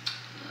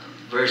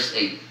 Verse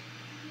 8.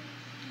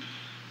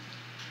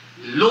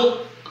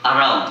 Look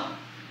around.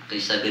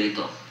 Okay, sabi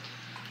rito.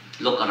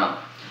 Look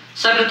around.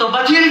 Sabi rito,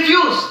 but he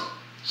refused.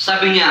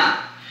 Sabi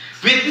niya,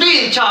 with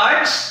me in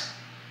charge,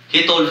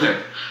 he told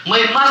her, my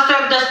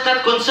master does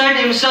not concern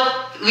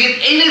himself with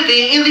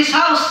anything in this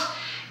house.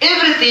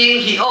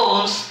 Everything he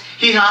owns,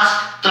 he has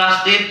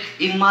trusted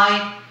in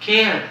my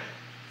care.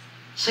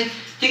 So,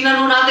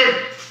 tingnan mo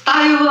natin.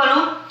 Tayo,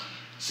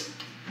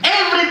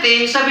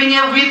 everything, sabi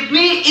niya, with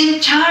me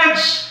in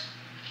charge.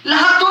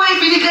 Lahat to ay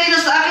binigay na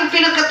sa akin,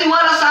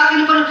 pinagkatiwala sa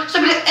akin.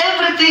 Sabi niya,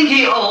 everything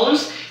he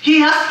owns,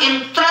 he has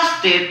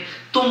entrusted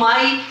to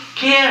my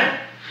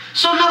care.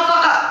 So,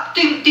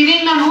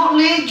 tinignan ho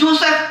ni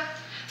Joseph,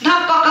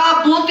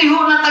 napakabuti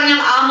ho ng kanyang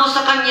amo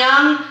sa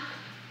kanyang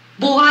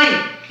buhay.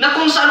 Na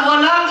kung saan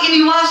walang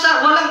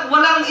iniwasa,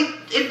 walang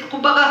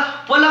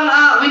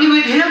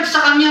wini-withheld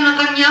sa kanya ng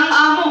kanyang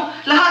amo.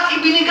 Lahat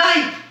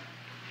ibinigay.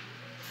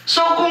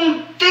 So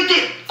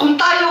kung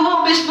tayo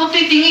ho mismo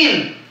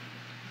titingin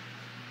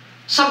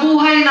sa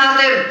buhay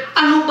natin,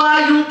 ano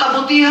ba yung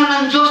kabutihan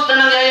ng Diyos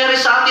na nangyayari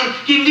sa atin?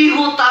 Hindi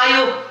ho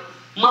tayo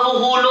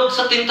mahuhulog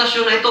sa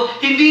tentasyon na ito.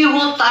 Hindi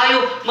ho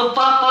tayo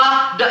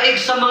magpapadaig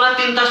sa mga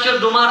tentasyon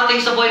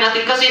dumarating sa buhay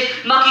natin kasi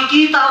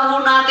makikita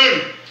ho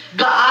natin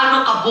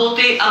gaano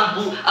kabuti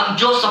ang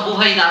Diyos sa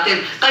buhay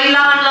natin.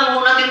 Kailangan lang ho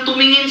natin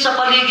tumingin sa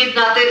paligid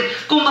natin.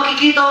 Kung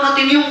makikita ho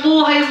natin yung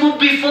buhay mo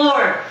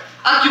before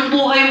at yung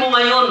buhay mo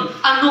ngayon,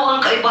 ano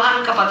ang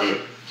kaibahan,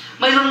 kapatid?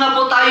 Mayroon nga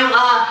po tayong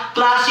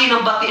klase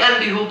ng batian,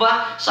 di ho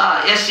ba?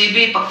 Sa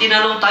SCB, pag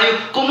tinanong tayo,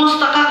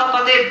 kumusta ka,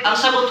 kapatid? Ang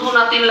sagot ho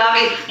natin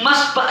lagi,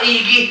 mas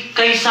paigi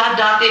kaysa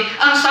dati.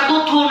 Ang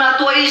sagot ho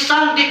nato ay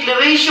isang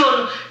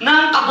declaration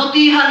ng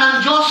kabutihan ng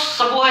Diyos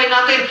sa buhay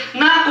natin,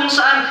 na kung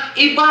saan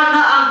iba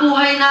na ang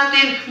buhay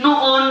natin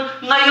noon,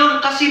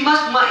 ngayon, kasi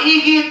mas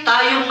maigi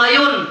tayo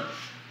ngayon.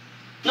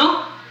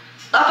 No?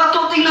 Dapat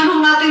ho tingnan ho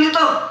natin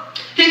ito.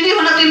 Hindi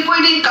mo natin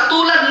pwedeng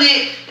katulad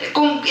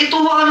kung ito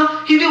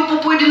hindi po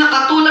pwede na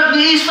katulad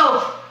ni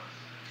Esau,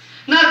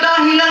 na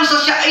dahil lang sa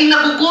siya ay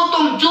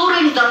nagugutom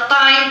during that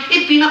time,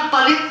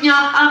 ipinagpalit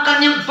niya ang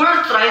kanyang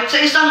birthright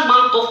sa isang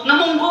mangkok na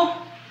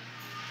munggo.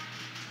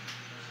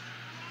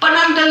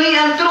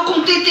 Panandalian, pero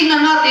kung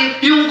titingnan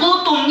natin, yung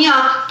gutom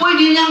niya,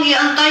 pwede niyang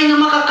iantay na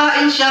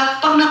makakain siya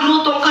pag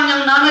nagluto ang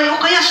kanyang nanay o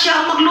kaya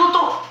siya ang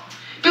magluto.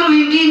 Pero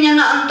hindi niya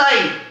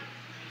naantay.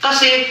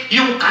 Kasi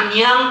yung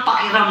kanyang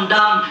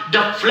pakiramdam,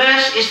 the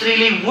flesh is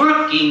really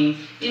working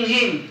in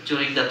him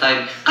during that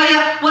time.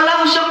 Kaya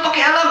wala mo siyang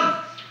pakialam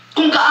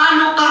kung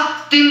gaano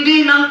ka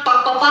tindi ng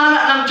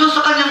pagpapala ng Diyos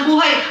sa kanyang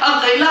buhay. Ang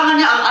kailangan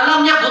niya, ang alam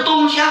niya,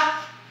 gutom siya.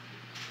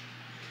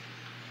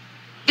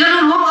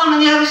 Ganun ho ang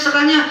nangyari sa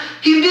kanya.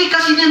 Hindi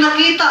kasi niya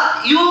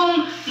nakita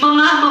yung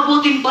mga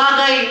mabuting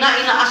bagay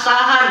na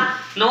inaasahan,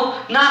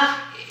 na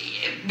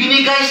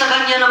binigay sa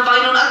kanya ng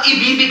Panginoon at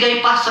ibibigay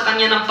pa sa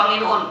kanya ng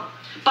Panginoon.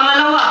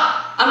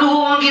 Pangalawa, ano ho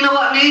ang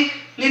ginawa ni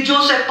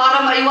Joseph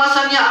para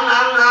maiwasan niya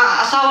ang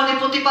asawa ni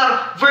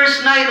Potiphar?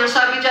 Verse 9, ang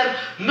sabi diyan,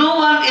 "No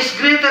one is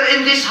greater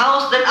in this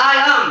house than I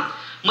am.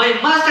 My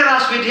master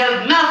has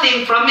withheld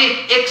nothing from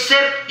me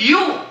except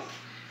you,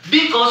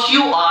 because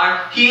you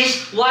are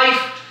his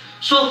wife."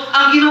 So,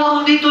 ang ginawa ho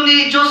dito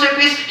ni Joseph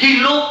is, he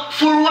looked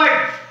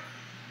forward.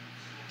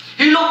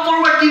 He looked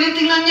forward,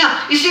 tinitingnan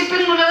niya.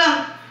 Isipin mo na lang.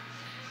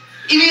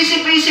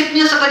 Inisip-isip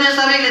niya sa kanyang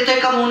sarili,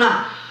 teka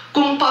muna,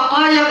 kung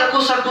papayag ako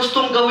sa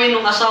gustong gawin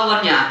ng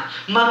asawa niya,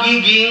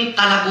 magiging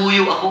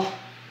kalaguyo ako.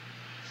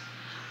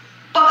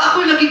 Pag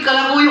ako'y naging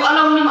kalaguyo,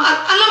 alam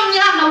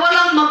niya na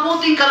walang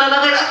mabuting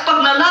kalalagay. At pag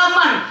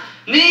nalaman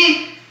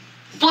ni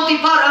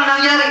Potiphar ang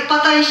nangyari,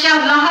 patay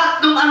siya.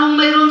 Lahat ng anong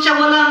mayroon siya,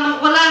 wala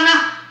na.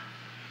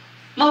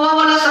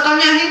 Mawawala sa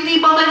kanya. Hindi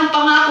ba mayroong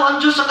pangako ang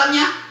Diyos sa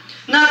kanya?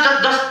 Na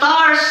the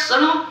stars,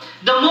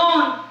 the moon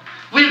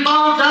will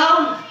bow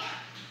down.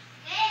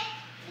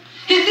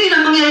 Hindi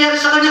na mangyayari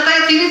sa kanya.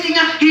 Kaya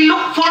tinitingnan, he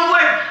look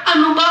forward.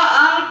 Ano ba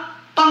ang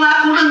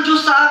pangako ng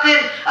Diyos sa akin?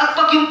 At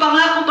pag yung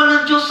pangako ba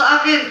ng Diyos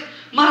sa akin,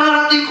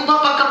 mararating ko ba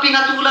pagka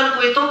pinatulan ko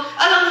ito?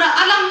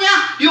 Alam niya,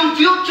 yung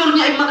future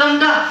niya ay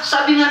maganda.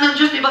 Sabi nga ng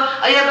Diyos, di ba?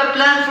 I have a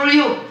plan for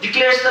you,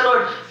 declares the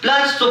Lord.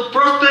 Plans to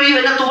prosper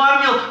you and not to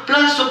harm you.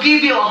 Plans to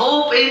give you a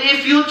hope and a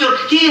future.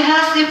 He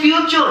has a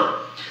future.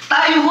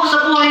 Tayo ho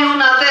sa buhay ho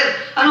natin.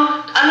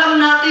 Alam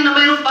natin na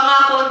mayroong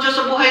pangako ang Diyos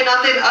sa buhay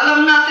natin.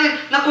 Alam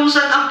natin na kung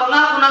saan ang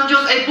pangako ng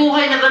Diyos ay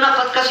buhay na ganap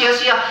at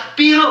kasiyasiya.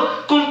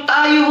 Pero kung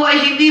tayo ho ay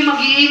hindi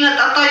mag-iingat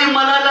at tayo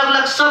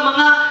malalaglag sa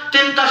mga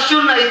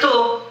tentasyon na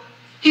ito,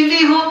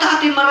 hindi ho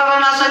natin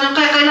mararanasan yung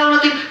kaya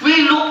kailangan natin,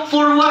 we look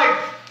forward.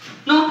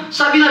 No?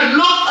 Sabi na,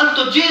 look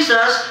unto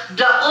Jesus,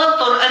 the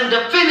author and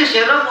the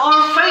finisher of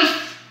our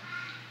faith.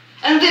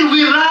 And then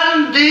we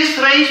run this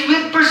race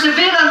with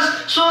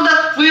perseverance so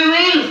that we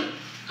will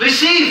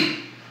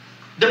receive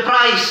the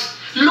prize.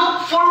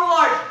 Look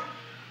forward.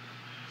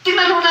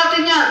 Tingnan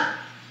natin yan.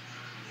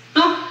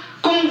 No?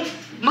 Kung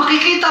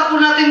makikita po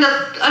natin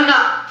na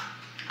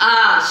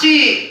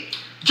si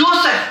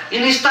Joseph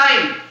in his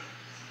time,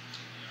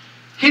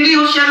 hindi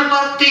ho siya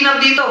napatingnan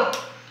dito.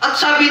 At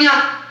sabi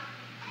niya,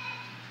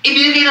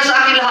 ibinigay na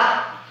sa akin lahat,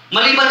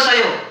 maliban sa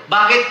iyo.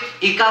 Bakit?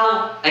 Ikaw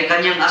ay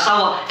kanyang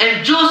asawa. And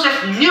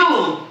Joseph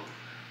knew,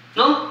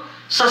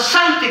 sa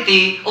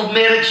sanctity of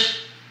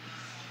marriage.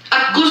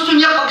 At gusto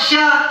niya pag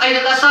siya ay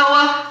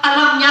nag-asawa,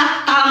 alam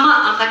niya,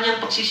 tama ang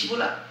kanyang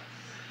pagsisimula.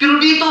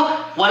 Pero dito,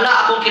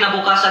 wala akong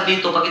kinabukasan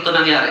dito pag ito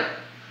nangyari.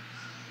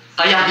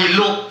 Kaya he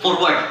looked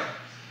forward.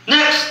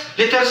 Next,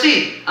 letter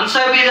C. Ang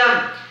sabi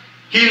lang,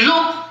 he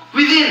looked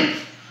within.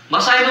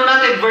 Basahin mo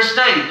natin, verse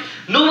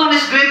 9. No one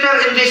is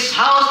greater in this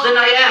house than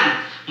I am.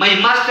 My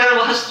master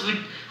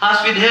has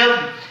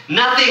withheld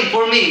nothing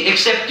for me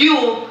except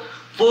you,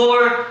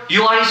 for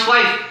you are his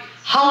wife.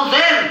 How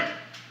then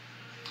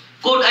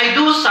could I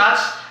do such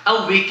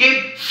a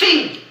wicked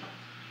thing?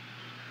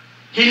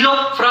 He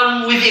looked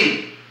from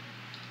within.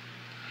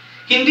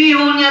 Hindi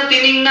ho niya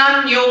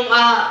tiningnan yung,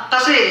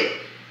 kasi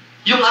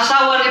yung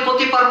asawa ni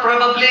Potiphar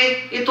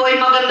probably, ito ay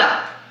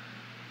maganda.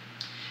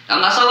 Ang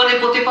asawa ni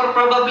Potiphar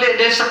probably,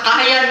 dahil sa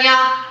kaya niya,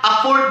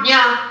 afford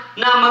niya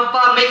na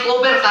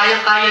magpa-makeover,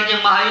 kaya niyang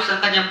maayos ang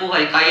kanyang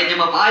buhay, kaya niya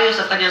mapaayos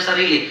ang kanyang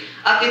sarili.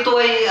 At ito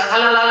ay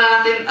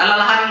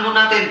alalahanin ho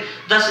natin,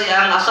 dahil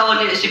ang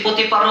asawa ni si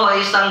Potiphar ho ay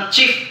isang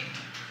chief.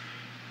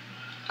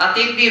 At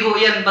hindi ho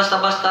yan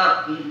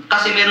basta-basta,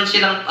 kasi meron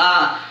silang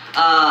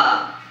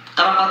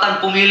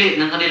karapatan pumili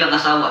ng kanilang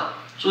asawa.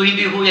 So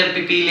hindi ho yan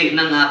pipili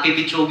ng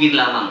pipitsugin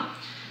lamang.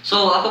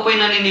 So ako po'y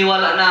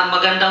naniniwala na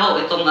maganda ho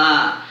itong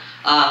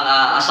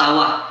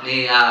asawa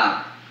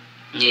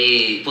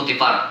ni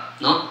Potiphar,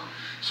 no?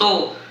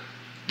 So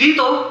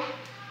dito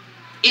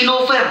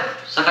inoffer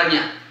sa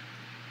kanya.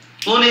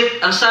 Ngunit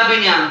ang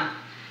sabi niya,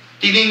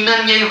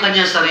 tiningnan niya yung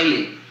kanyang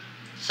sarili.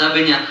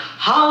 Sabi niya,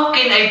 how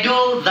can I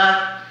do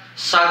that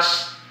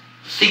such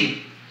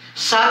thing?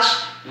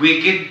 Such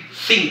wicked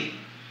thing.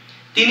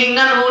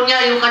 Tiningnan ho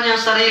niya yung kanyang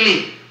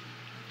sarili.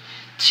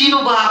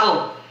 Sino ba ako?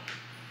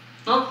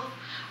 No?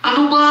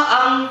 Ano ba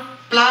ang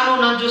plano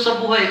ng Diyos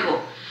sa buhay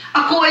ko?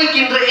 Ako ay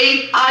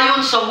kinreate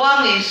ayon sa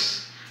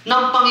wangis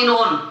ng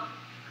Panginoon.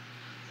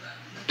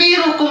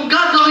 Pero kung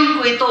gagawin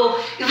ko ito,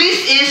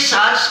 this is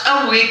such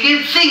a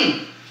wicked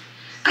thing.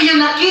 Kaya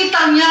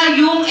nakita niya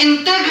yung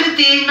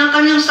integrity ng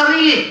kanyang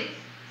sarili.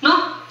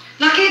 No?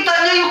 Nakita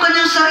niya yung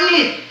kanyang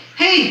sarili.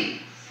 Hey,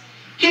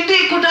 hindi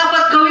ko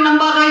dapat gawin ang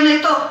bagay na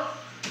ito.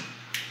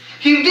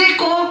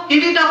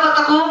 Hindi dapat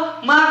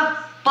ako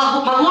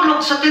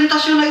mahulog sa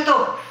tentasyon na ito.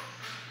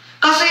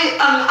 Kasi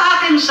ang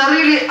aking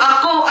sarili,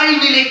 ako ay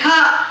nilikha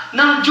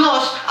ng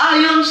Diyos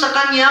ayon sa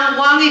kanyang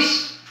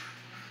wangis.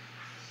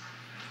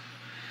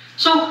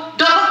 So,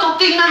 dapat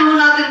tingnan ho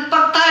natin,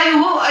 pag tayo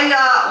ho ay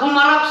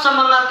humarap sa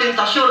mga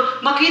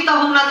tentasyon,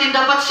 makita ho natin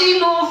dapat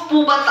sino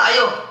po ba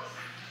tayo?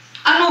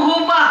 Ano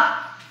ho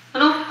ba?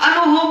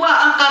 Ano ho ba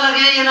ang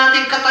kalagayan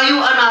natin,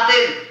 katayuan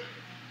natin?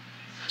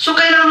 So,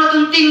 kailangan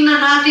natin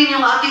tingnan natin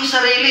yung ating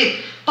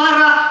sarili.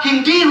 Para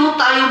hindi ho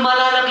tayo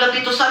malalaglag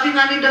dito. Sabi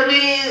nga ni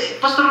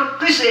Pastor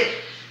Chris,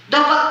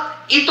 dapat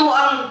ito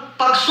ang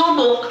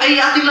pagsubok ay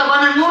ating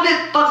labanan.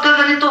 Ngunit pagka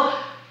ganito,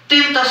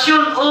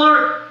 tentasyon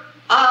or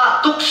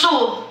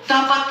tukso,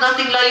 dapat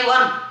nating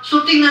layuan.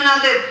 So tingnan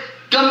natin,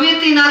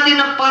 gamitin natin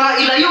para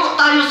ilayo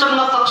tayo sa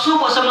mga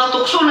pagsubok, sa mga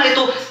tukso na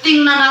ito.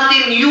 Tingnan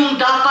natin yung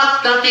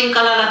dapat nating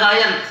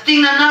kalalagayan.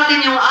 Tingnan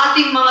natin yung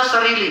ating mga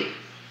sarili.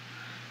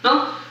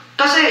 No?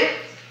 Kasi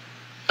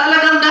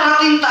talagang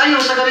darating tayo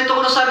sa ganito,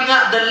 kung sabi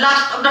nga, the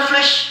lust of the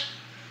flesh.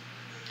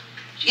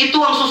 Ito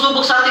ang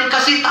susubok sa atin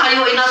kasi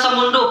tayo ay nasa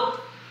mundo.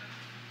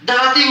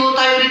 Darating ho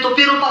tayo dito,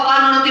 pero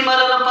paano natin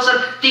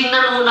malalampasan?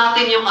 Tingnan ho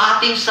natin yung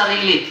ating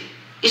sarili.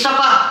 Isa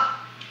pa,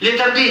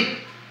 letter D,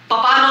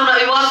 paano na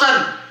iwasan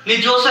ni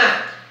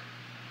Joseph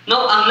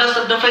ang lust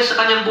of the flesh sa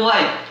kanyang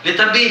buhay?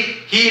 Letter D,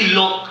 he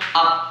looked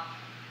up.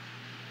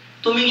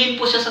 Tumingin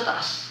po siya sa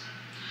taas.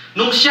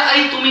 Nung siya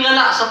ay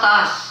tumingala sa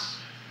taas,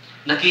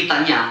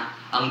 nakita niya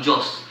ang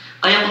Diyos.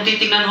 Kaya kung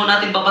titingnan ho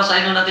natin,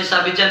 babasahin ho natin,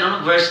 sabi dyan,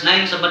 verse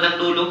 9 sa bandang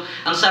dulo,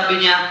 ang sabi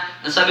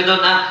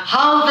doon na,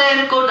 how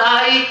then could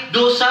I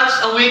do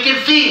such a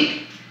wicked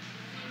thing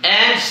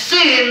and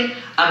sin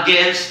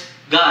against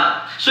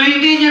God? So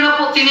hindi niya na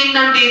po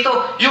tinignan dito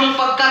yung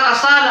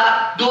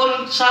pagkakasala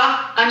doon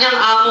sa kanyang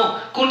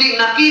amo, kundi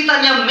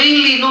nakita niya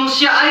mainly nung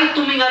siya ay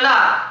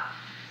tumingala,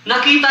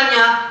 nakita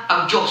niya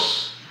ang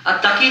Diyos.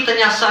 At nakita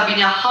niya, sabi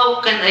niya,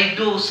 how can I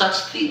do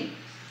such thing?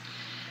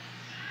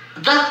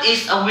 That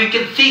is a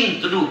wicked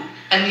thing to do.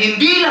 And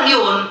hindi lang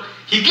yun,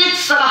 higit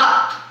sa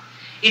lahat,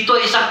 ito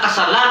ay isang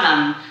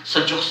kasalanan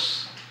sa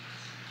Diyos.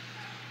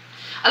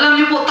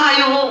 Alam niyo po,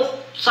 tayo ho,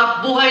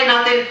 sa buhay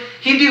natin,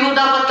 hindi ho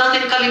dapat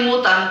natin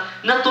kalimutan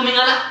na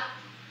tumingala.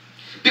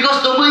 Because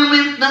the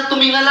moment na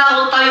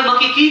tumingala ho tayo,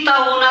 makikita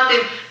ho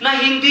natin na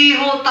hindi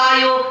ho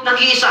tayo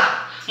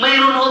nag-iisa.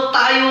 Mayroon ho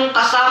tayong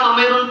kasama,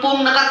 mayroon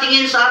pong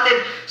nakatingin sa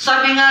atin.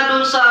 Sabi nga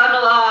doon sa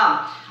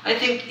I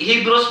think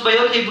Hebrews ba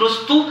yun?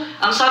 Hebrews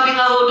 2. Ang sabi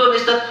nga ho doon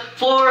is that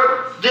for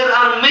there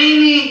are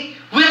many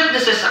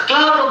witnesses, a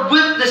cloud of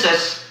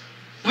witnesses.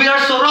 We are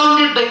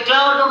surrounded by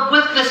cloud of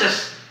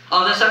witnesses.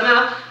 Sabi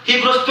nga,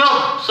 Hebrews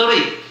 12,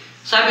 sorry.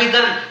 Sabi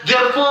doon,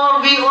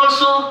 therefore we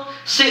also,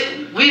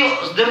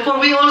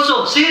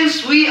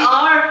 since we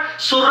are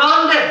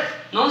surrounded,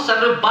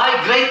 sabi by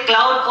great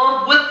cloud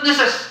of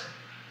witnesses.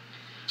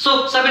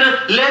 So, sabi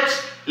doon,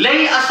 let's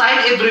lay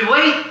aside every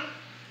weight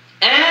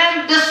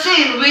and the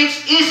sin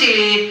which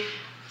easily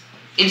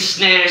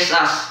ensnares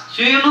us. So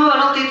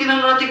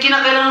titignan natin,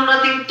 kinakailangan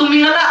natin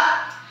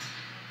tumingala.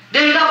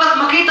 Dahil dapat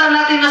makita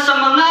natin na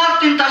sa mga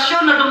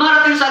tentasyon na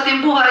dumarating sa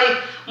ating buhay,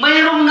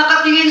 mayroong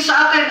nakatingin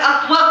sa atin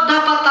at wag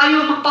dapat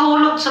tayo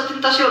magpahulog sa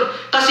tentasyon.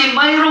 Kasi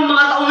mayroong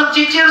mga taong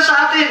nag-cheer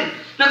sa atin.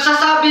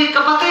 Nagsasabi,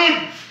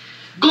 kapatid,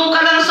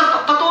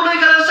 patuloy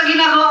ka lang sa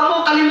ginagawa mo,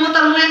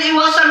 kalimutan mo yan,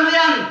 iwasan mo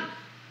yan.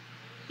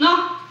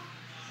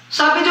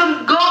 Sabi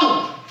doon,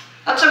 go!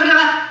 At sabi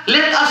nila,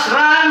 let us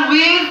run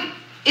with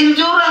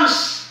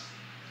endurance.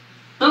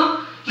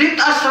 Let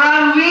us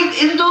run with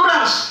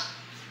endurance.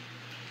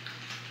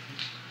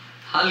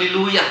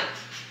 Hallelujah.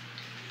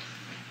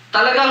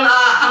 Talagang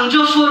ang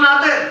Diyos ho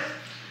natin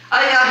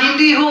ay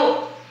hindi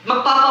ho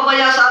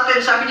magpapabaya sa atin.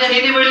 Sabi niya,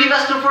 He never leave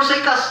us nor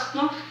forsake us.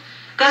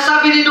 Kaya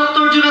sabi ni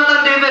Dr.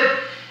 Jonathan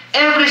David,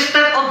 every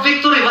step of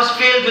victory was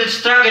filled with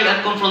struggle and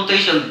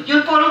confrontation.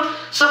 Yun po,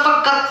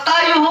 sapagkat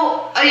tayo ho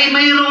ay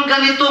mayroong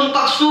ganitong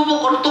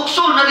pagsubok o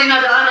tukso na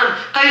dinadaanan,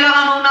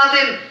 kailangan ho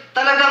natin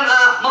talagang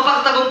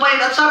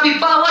mapagtagumpayin. At sabi,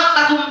 bawat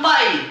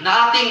tagumpay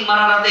na ating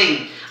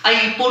mararating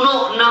ay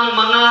puno ng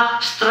mga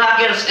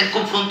struggles and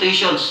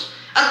confrontations.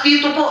 At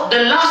dito po,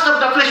 the lust of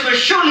the flesh will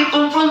surely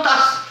confront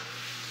us.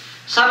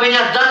 Sabi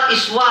niya, that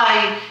is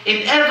why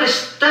in every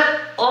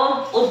step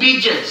of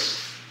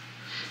obedience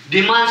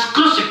demands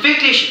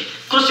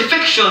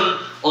crucifixion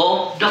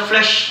of the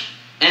flesh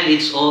and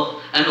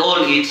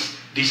all its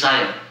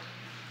desire.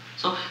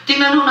 So,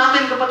 tingnan ho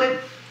natin,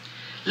 kapatid.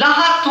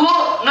 Lahat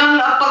ho ng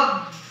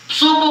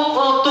pagsubok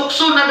o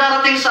tukso na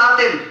darating sa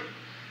atin,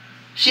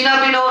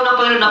 sinabi na ho ng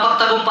Panginoon,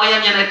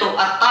 napagtagumpayan niya na ito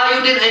at tayo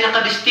din ay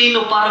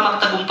nakadestino para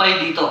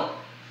magtagumpay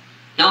dito.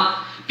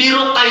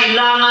 Pero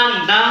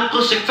kailangan ng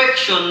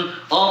crucifixion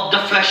of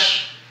the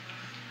flesh.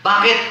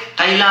 Bakit?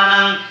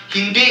 Kailangan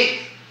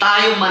hindi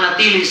tayo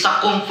manatili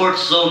sa comfort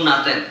zone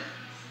natin.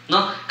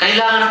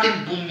 Kailangan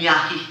natin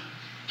bumiyahi.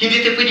 Hindi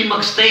tayo pwede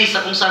magstay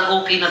sa kung saan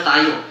okay na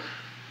tayo.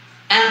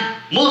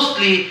 And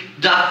mostly,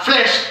 the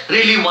flesh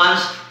really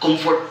wants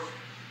comfort.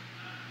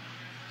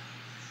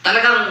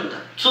 Talagang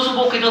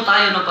susubukin ho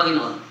tayo ng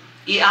Panginoon.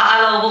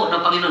 Iaalaw ho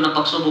ng Panginoon ang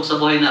pagsubok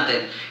sa buhay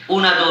natin.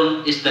 Una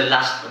doon is the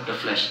lust of the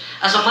flesh.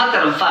 As a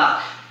matter of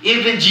fact,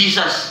 even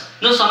Jesus,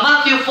 sa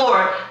Matthew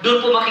 4, doon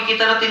po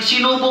makikita natin,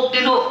 sinubok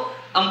din ho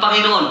ang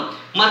Panginoon.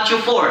 Matthew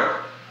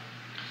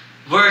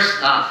 4, verse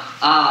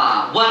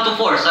 1 to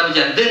 4, sabi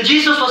dyan, then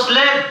Jesus was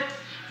led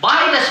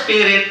by the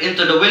Spirit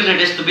into the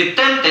wilderness to be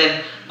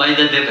tempted by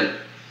the devil.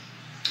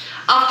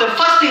 After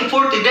fasting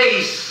 40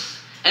 days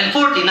and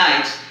 40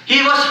 nights,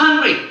 he was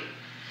hungry.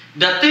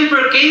 The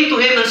tempter came to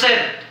him and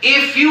said,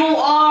 "If you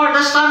are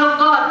the Son of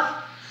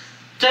God,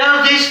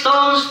 tell these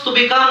stones to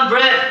become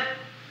bread."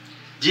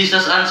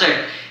 Jesus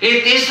answered,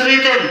 "It is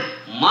written,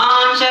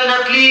 man shall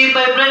not live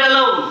by bread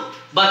alone,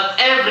 but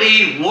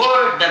every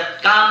word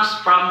that comes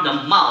from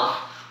the mouth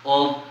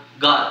of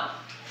God."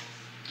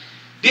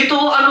 Dito,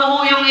 ano ho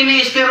yung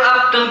ini-stir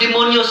up ng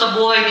demonyo sa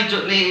buhay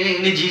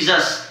ni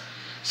Jesus?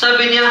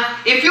 Sabi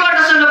niya, "If you are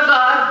the Son of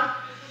God,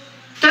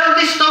 tell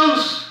these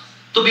stones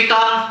to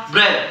become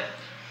bread."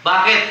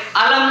 Bakit?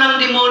 Alam ng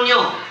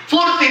demonyo,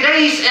 40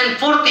 days and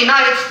 40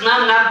 nights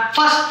na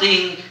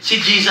nag-fasting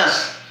si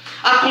Jesus.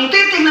 At kung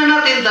titingnan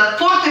natin that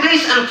 40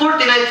 days and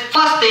 40 nights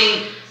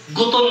fasting,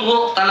 gutom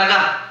ho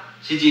talaga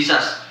si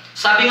Jesus.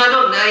 Sabi nga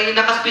doon,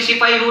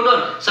 nakaspecify ho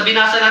doon, sa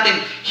binasa natin,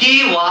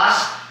 he was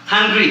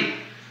hungry.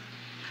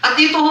 At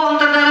ito ho ang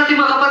tanda natin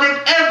mga kapatid,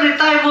 every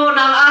time ho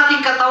na ang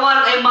ating katawan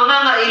ay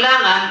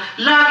mangangailangan,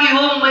 lagi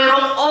hong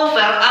mayroong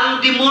offer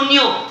ang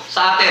demonyo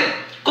sa atin.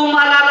 Kung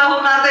maalala ho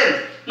natin,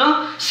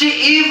 no? Si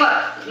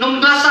Eva, nung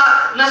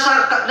nasa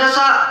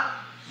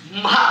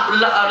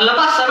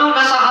labas,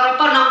 nasa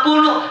harapan ng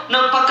puno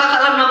ng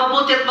pagkakaalam na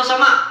mabuti at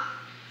masama.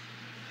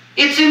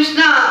 It seems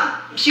na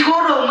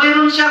siguro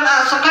mayroon siyang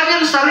sa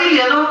kanyang sarili,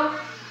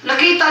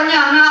 nakita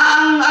niya na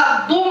ang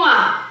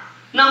bunga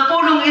ng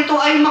punong ito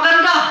ay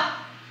maganda.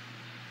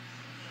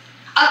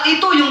 At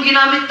ito yung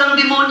ginamit ng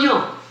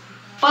demonyo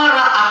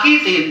para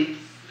akitin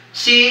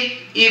si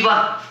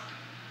Eva.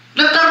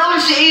 Nagkaroon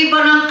si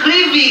Eva ng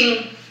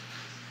craving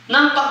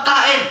ng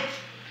pagkain.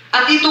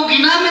 At ito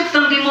ginamit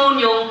ng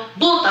demonyong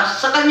butas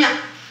sa kanya.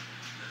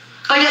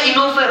 Kaya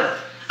inoffer.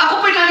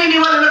 Ako po'y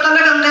naniniwala na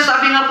talagang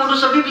sabi nga po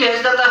doon sa Biblia is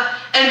that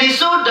and he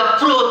saw the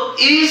fruit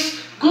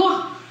is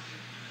good.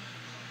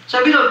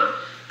 Sabi doon,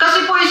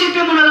 kasi po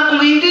isipin mo na lang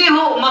kung hindi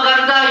ho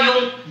maganda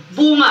yung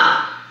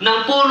bunga ng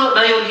puno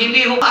na yun,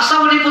 hindi ho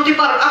asawa ni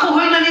Potiphar. Ako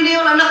ho'y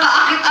naniniwala na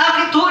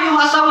kaakit-akit ho yung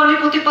asawa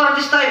ni Potiphar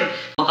this time.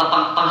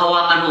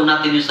 Panghawakan ho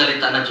natin yung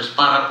salita ng Diyos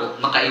para po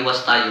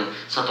makaiwas tayo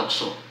sa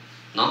tukso.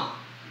 No?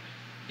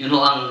 Yun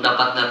ho ang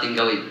dapat natin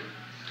gawin.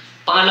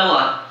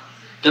 Pangalawa,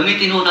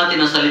 gamitin ho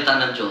natin ang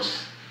salita ng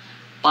Diyos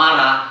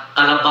para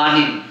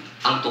kalabanin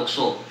ang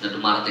tukso na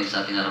dumarating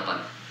sa ating harapan.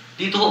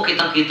 Dito ho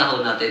kitang-kita ho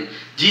natin.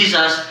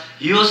 Jesus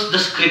used the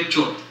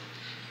scripture.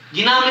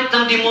 Ginamit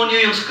ng demonyo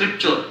yung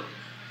scripture.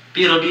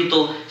 Pero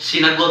dito,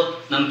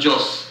 sinagot ng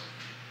Diyos.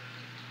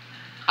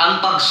 Ang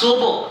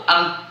pagsubok,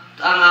 ang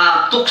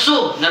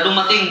tukso na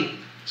dumating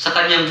sa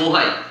kanyang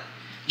buhay.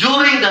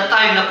 During the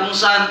time na kung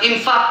saan, in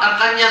fact,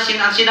 ang kanya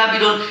sinabi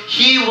doon,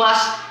 he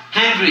was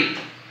hungry.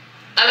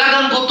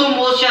 Talagang gutom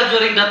mo siya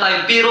during that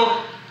time.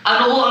 Pero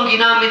ano ho ang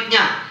ginamit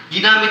niya?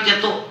 Ginamit niya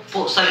to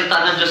po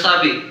salita ng Diyos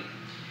sabi.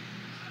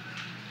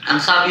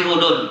 Ang sabi ho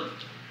doon,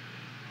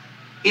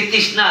 it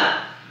is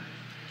not,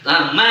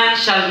 man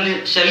shall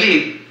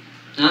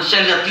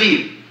not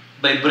live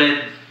by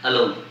bread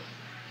alone,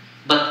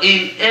 but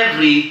in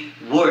every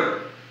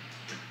word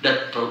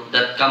that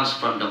comes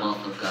from the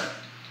mouth of God.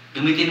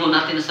 Gamitin ho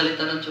natin ang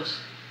salita ng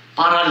Diyos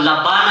para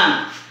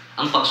labanan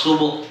ang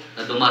pagsubok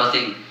na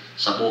dumarating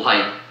sa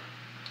buhay.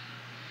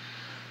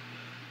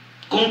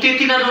 Kung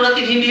titingnan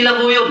natin, hindi lang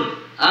ho yun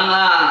ang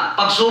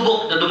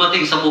pagsubok na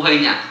dumating sa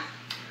buhay niya.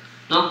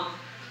 No?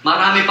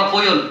 Marami pa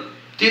po yun.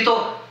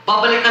 Dito,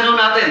 babalikan ho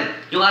natin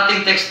yung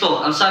ating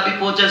teksto. Ang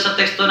sabi po dyan sa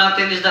teksto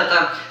natin is that,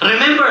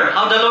 remember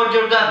how the Lord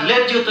your God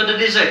led you to the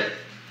desert.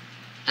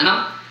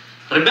 Ano?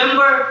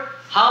 Remember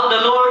how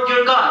the Lord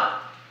your God.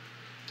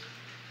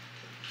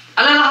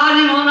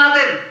 Alalahanin ho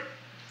natin.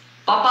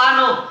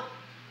 Paano?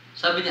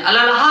 Sabi niya,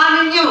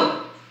 alalahanin niyo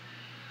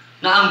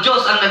na ang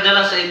Diyos ang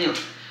nagdala sa inyo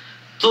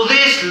to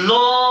this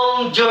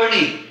long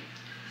journey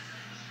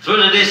through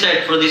the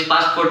desert for these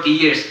past 40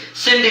 years,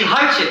 sending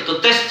hardship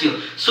to test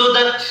you so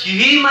that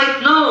He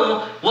might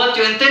know what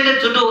you intended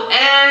to do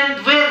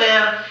and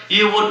whether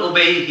you would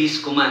obey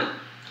His command.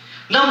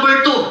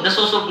 Number 2,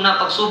 na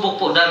pagsubok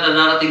po na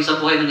darating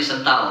sa buhay ng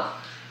isang tao.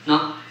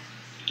 No?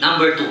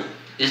 Number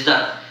 2 is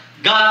that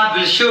God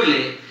will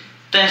surely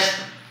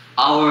test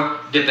our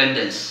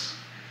dependence.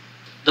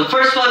 The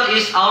first one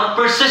is our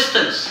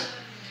persistence.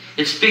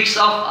 It speaks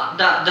of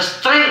the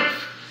strength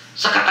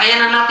sa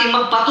kakayanan nating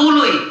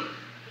magpatuloy.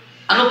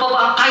 Ano pa ba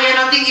ang kaya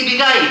nating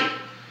ibigay?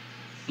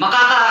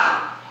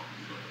 Makakarating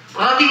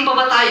pa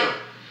ba tayo?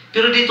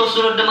 Pero dito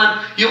sunod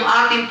naman yung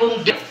ating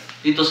pong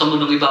dito sa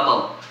mundong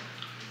ibabaw.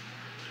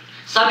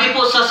 Sabi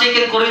po sa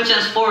 2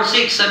 Corinthians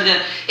 4:6, sabi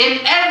niya,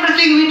 in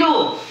everything we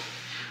do,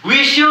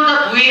 we show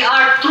that we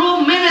are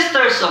true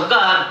ministers of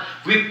God.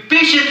 We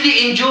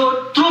patiently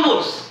endure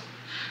troubles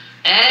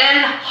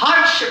and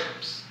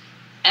hardships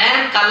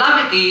and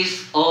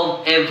calamities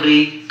of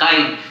every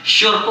kind.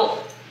 Sure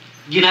po,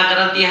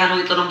 ginagarantihan mo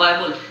ito ng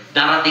Bible.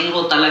 Darating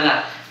mo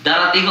talaga.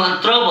 Darating mo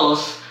ang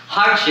troubles,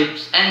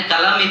 hardships, and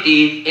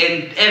calamity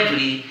in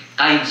every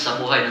kind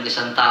sa buhay ng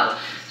isang tao.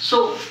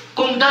 So,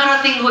 kung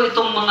darating ho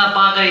itong mga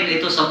bagay na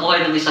ito sa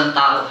buhay ng isang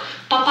tao,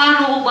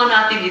 paano ho ba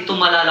natin ito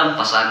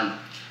malalampasan?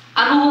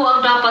 Ano ho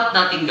ang dapat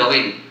nating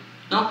gawin?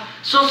 No?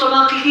 So,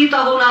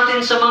 makikita ho natin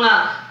sa mga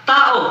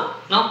tao,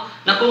 no?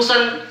 na kung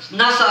saan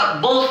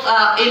nasa both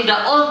in the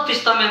Old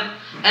Testament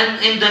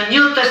and in the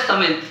New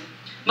Testament,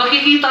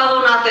 makikita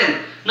ho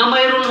natin na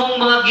mayroon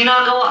hong mga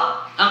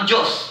ginagawa ang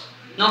Diyos.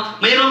 No?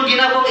 Mayroong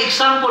ginagawang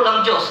example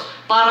ang Diyos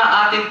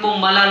para atin pong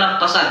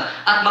malalampasan.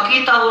 At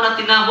makita ho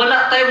natin na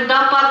wala tayong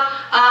dapat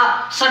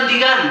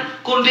sandigan,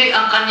 kundi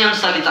ang kanyang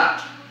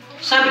salita.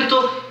 Sabi dito,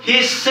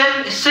 He's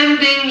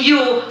sending you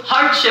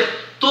hardship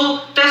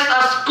to test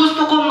us.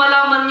 Gusto kong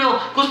malaman nyo,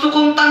 gusto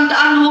kong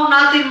tandaan ho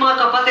natin mga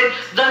kapatid,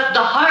 that the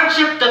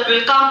hardship that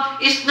will come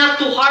is not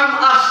to harm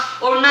us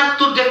or not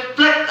to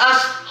deflect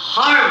us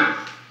harm.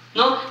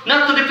 No?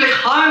 Not to deflect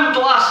harm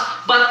to us,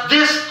 but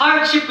this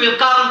hardship will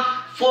come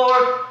for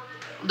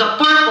the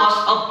purpose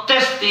of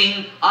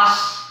testing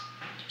us.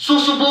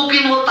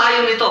 Susubukin ho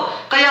tayo nito.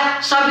 Kaya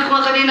sabi ko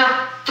nga kanina,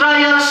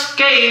 trials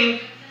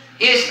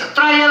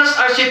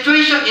are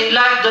situation in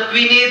life that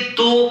we need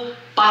to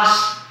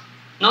pass.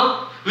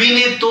 No? We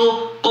need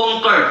to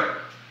conquer.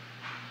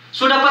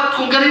 So dapat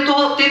kung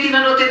ganito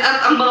titingnan natin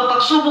at ang mga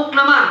pagsubok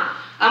naman,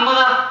 ang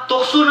mga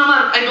tukso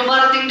naman ay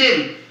dumarating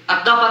din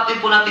at dapat din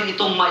po natin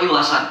itong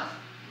maiwasan.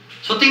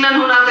 So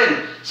tingnan ho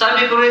natin.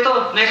 Sabi ko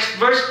rito, next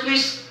verse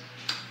please.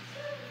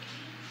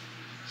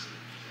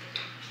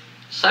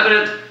 Sabi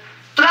rito,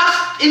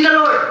 trust in the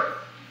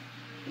Lord.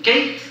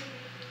 Okay?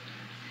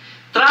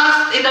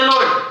 Trust in the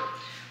Lord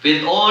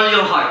with all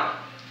your heart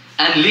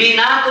and lean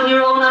not on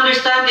your own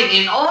understanding.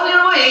 In all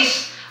your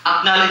ways,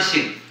 acknowledge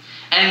Him,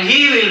 and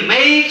He will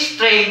make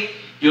straight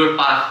your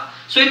path.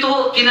 So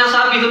ito,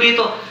 kinasabi ko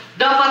dito,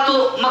 dapat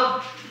to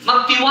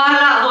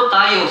magtiwala ho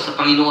tayo sa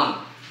Panginoon.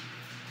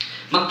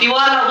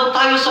 Magtiwala ho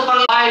tayo sa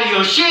Panginoon. While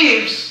your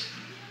sheep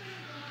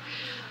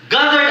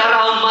gathered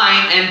around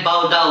mine and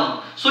bow down.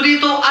 So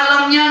dito,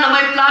 alam niya na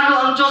may plano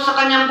ang Diyos sa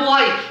kanyang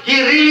buhay. He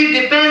really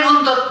depend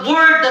on that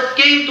word that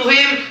came to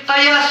him.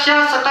 Kaya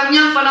siya sa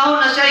kanyang panahon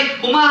na siya ay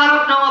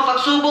humaharap ng mga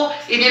pagsubok,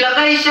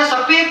 inilagay siya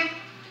sa pit,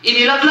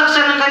 inilaglag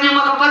siya ng kanyang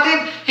mga kapatid,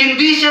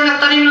 hindi siya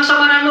nagtanim ng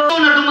sama ng loob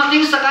na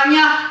dumating sa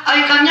kanya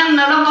ay kanyang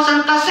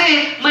nalampasan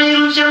kasi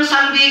mayroon siyang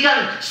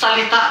sandigan,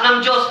 salita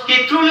ng Diyos.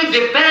 He truly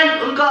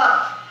depend on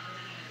God.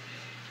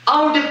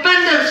 Our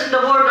dependence in the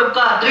Word of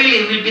God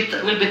really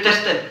will be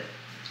tested.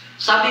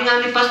 Sabi nga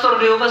ni Pastor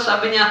Riova,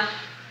 sabi niya,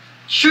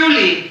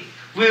 surely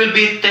we will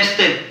be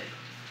tested.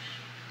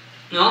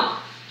 No?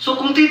 So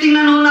kung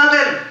titingnan ho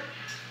natin,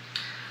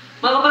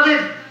 mga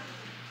kapatid,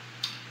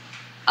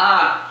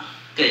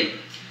 okay.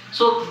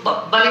 So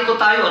balik ko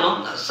tayo,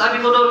 no?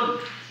 Sabi ko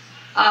doon,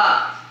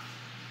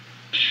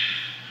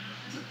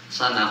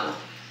 sana ako.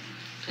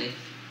 Okay.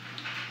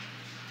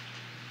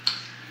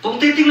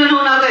 Kung titingnan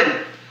ho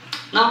natin,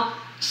 no?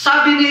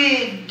 Sabi ni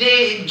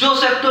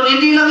Joseph doon,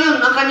 hindi lang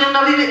yun ang kanyang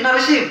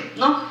na-receive.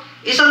 No?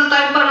 Isang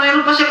time pa,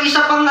 mayroon pa siyang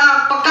isa pang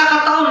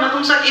pagkakataon na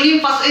kung saan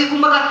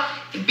kumbaga,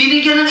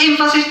 binigyan ng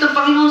emphasis ng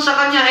Panginoon sa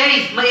kanya,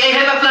 hey, may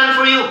I have a plan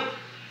for you.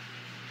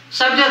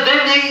 Sabi niya,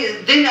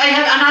 then I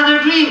had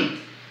another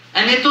dream.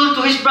 And he told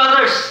to his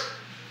brothers,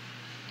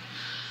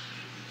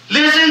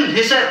 listen, he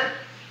said,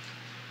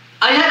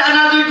 I had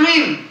another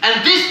dream,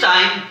 and this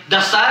time, the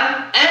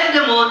sun and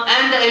the moon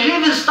and the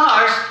 11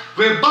 stars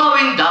were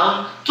bowing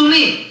down to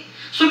me.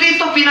 So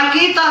dito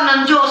pinakita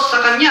ng Diyos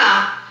sa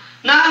kanya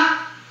na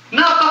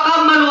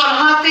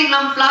napakamaluwalhati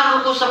ng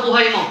plano ko sa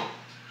buhay mo.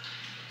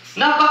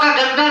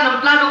 Napakaganda ng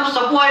plano ko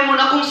sa buhay mo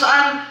na kung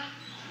saan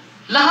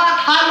lahat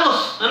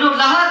halos,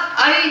 lahat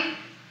ay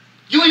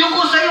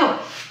yuyuko sa iyo.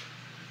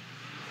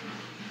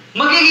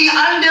 Magiging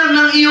under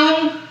ng iyong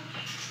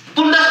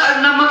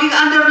magiging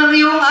under ng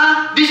iyong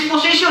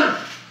disposition.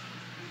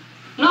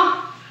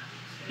 No?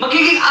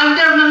 Magiging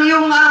under ng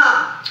iyong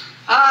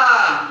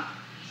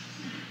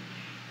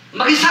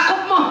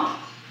magisakop mo.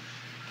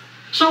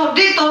 So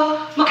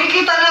dito,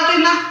 makikita natin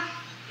na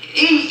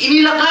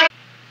inilagay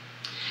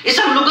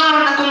isang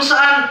lugar na kung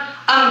saan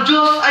ang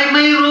Diyos ay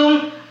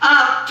mayroong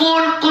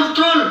full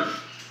control.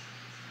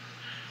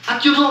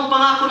 At yun ang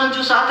pangako ng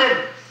Diyos sa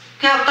atin.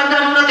 Kaya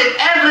tandaan natin,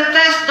 every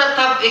test that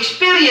have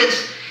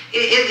experienced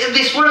in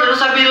this world,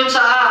 sabi doon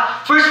sa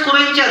 1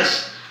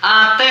 Corinthians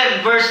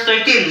 10 verse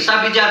 13,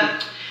 sabi dyan,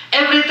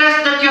 every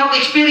test that you have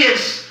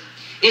experienced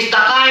is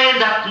the kind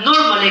that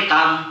normally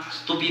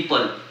comes to people.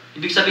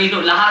 Ibig sabihin,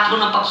 lahat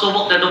po ng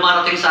pagsubok na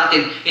dumarating sa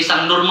atin,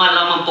 isang normal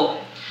lamang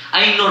po.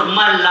 Ay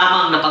normal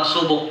lamang na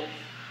pagsubok.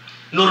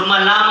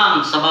 Normal lamang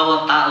sa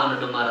bawat tao na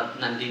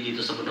nandito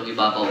sa bundok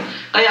ibabaw.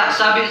 Kaya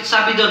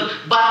sabi doon,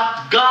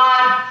 but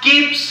God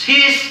keeps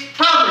His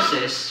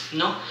promises.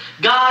 No?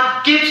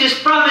 God keeps His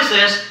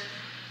promises.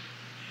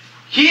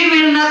 He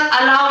will not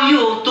allow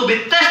you to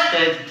be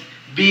tested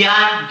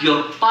beyond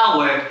your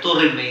power to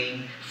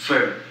remain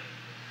firm.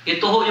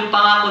 Ito ho yung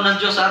pangako ng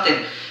Diyos sa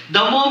atin.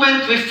 The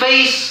moment we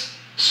face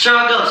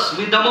struggles,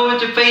 the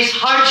moment we face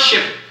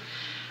hardship,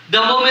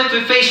 the moment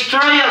we face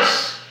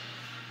trials,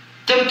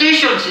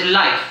 temptations in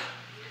life,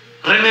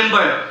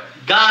 remember,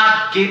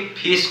 God keep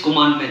His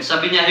commandments.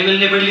 Sabi niya, He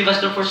will never leave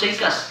us nor forsake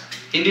us.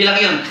 Hindi lang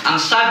yun.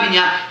 Ang sabi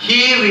niya,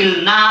 He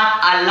will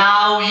not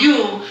allow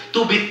you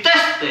to be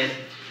tested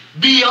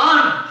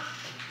beyond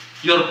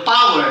your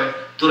power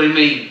to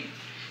remain.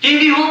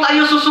 Hindi ho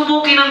tayo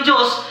susubukin ng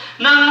Diyos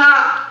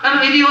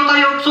hindi ho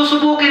tayo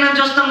susubukin ng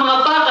Diyos ng mga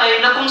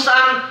bagay na kung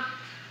saan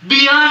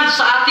beyond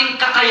sa ating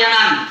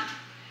kakayanan.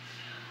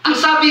 Ang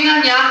sabi nga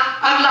niya,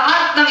 ang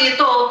lahat ng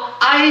ito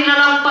ay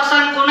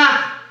nalampasan ko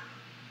na.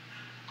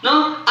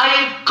 No?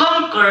 I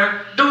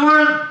conquer the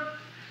world.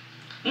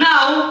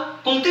 Now,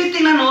 kung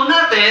titingnan ho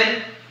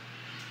natin,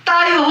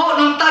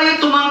 nung tayo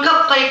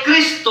tumanggap kay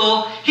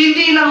Kristo,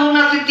 hindi lang ho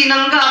natin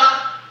tinanggap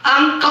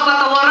ang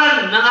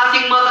kapatawaran ng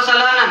ating mga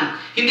kasalanan.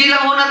 Hindi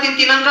lang ho natin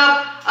tinanggap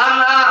ang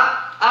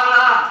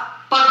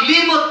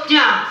paglimot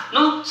niya,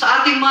 no,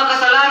 sa ating mga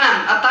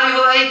kasalanan. At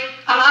tayo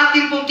ang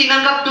ating pong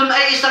tinanggap doon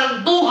ay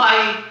isang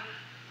buhay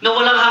na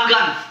walang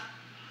hanggan.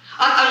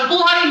 At ang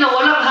buhay na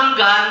walang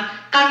hanggan,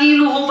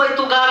 kanino ho ba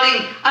ito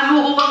galing?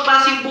 Ano ho bang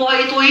klaseng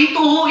buhay ito?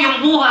 Ito ho yung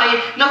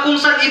buhay na kung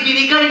saan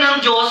ibinigay ng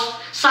Diyos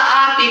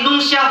sa atin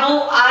nung siya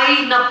ho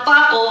ay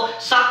napako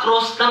sa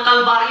cross ng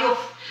Kalbaryo.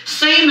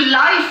 Same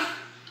life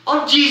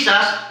of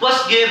Jesus was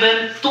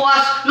given to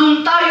us.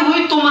 Nung tayo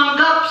ho'y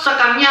tumanggap sa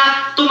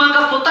Kanya,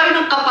 tumanggap po tayo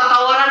ng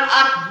kapatawaran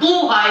at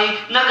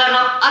buhay na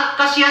ganap at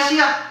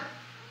kasiyasiya.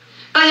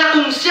 Kaya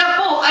kung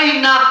siya po ay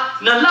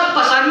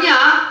nalampasan niya,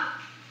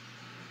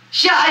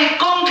 siya ay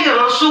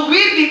conqueror, so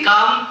we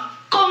become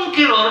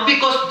conqueror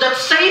because that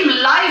same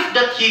life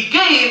that He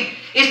gave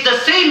is the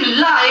same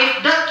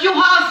life that you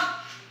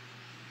have.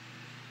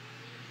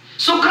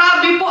 So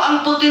grabe po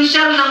ang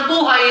potensyal ng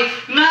buhay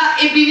na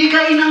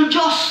ibinigay ng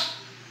Diyos.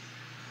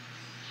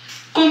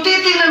 Kung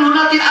titingnan ho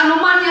natin,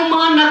 anuman yung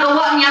mga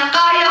nagawa niya,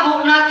 kaya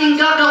ho natin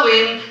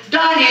gagawin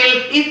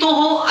dahil ito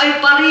ho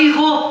ay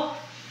pariho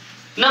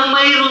ng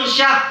mayroon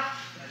siya.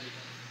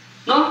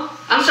 No?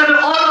 Ang sabi,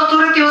 all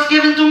authority was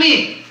given to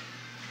me.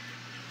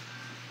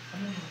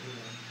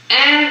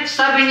 And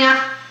sabi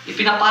niya,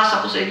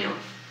 ipinapasa ko sa inyo.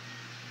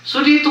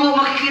 So dito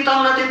makikita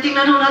ho natin,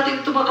 tingnan ho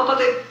natin ito mga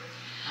kapatid.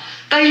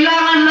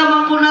 Kailangan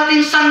lamang po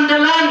natin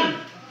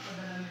sandalan.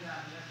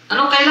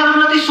 Kailangan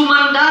natin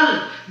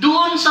sumandal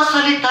doon sa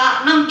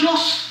salita ng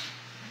Diyos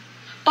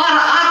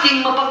para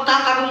ating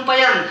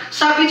mapagtatagumpayan.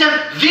 Sabi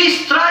diyan,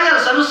 these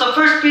trials, sa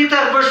 1 Peter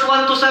verse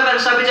 1 to 7,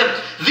 sabi diyan,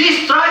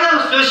 these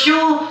trials will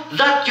show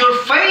that your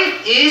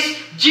faith is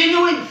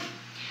genuine.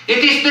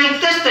 It is being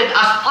tested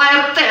as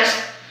fire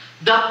test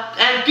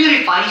and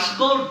purifies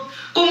gold.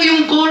 Kung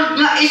yung gold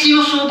nga ay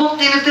sinusubok,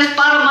 tinitest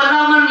para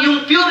malaman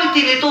yung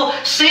purity nito,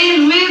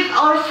 same with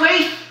our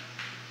faith.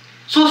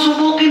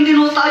 Susubukin din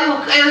ho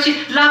tayo. Kaya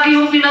lagi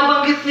yung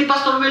binabanggit ni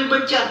Pastor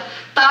Wilbert yan.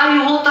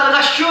 Tayo ho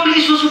talaga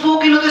surely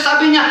susubukin ho.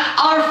 Sabi niya,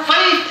 our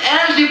faith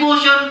and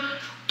devotion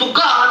to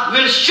God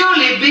will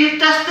surely be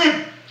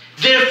tested.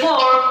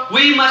 Therefore,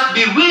 we must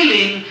be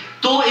willing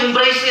to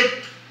embrace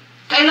it.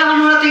 Kailangan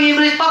mo natin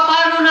i-embrace.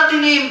 Paano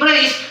natin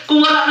i-embrace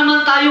kung wala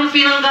naman tayong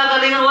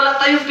pinanggagalingan, wala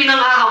tayong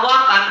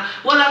pinanghahawakan,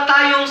 wala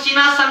tayong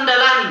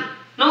sinasandalan?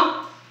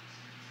 No?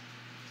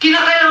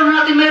 Kinakailangan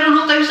natin, mayroon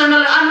ho tayong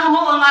sandalan. Ano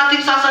ho ang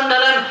ating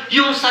sasandalan?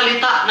 Yung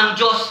salita ng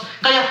Diyos.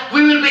 Kaya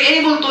we will be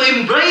able to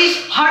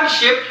embrace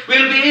hardship, we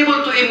will be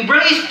able to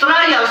embrace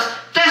trials,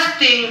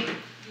 testing,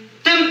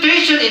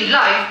 temptation in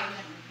life.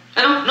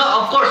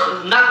 No, of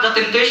course, not the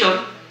temptation.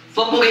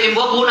 Huwag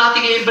ho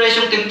natin i-embrace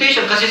yung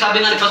temptation kasi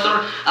sabi nga ni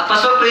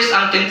Pastor Chris,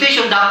 ang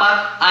temptation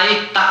dapat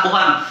ay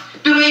takbuhan.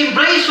 Pero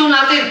i-embrace ho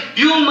natin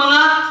yung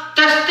mga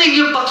testing,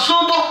 yung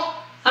pagsubok,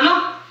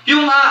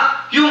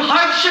 yung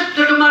hardship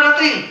na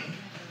dumarating.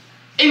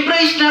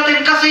 Embrace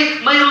natin kasi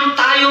mayroon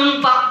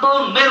tayong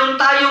backbone, mayroon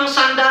tayong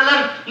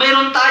sandalan,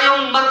 mayroon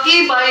tayong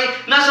matibay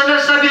na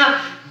sandalan. Sabi na,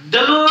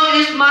 the Lord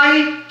is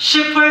my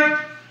shepherd,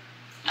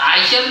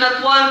 I shall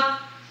not want.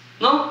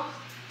 No?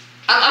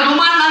 At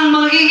anuman ang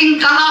magiging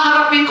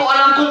kahaharapin ko,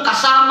 alam kong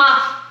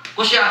kasama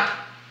ko siya.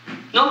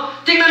 No?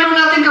 Tingnan mo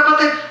natin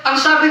kapatid, ang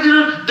sabi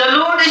din, the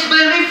Lord is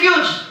my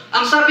refuge.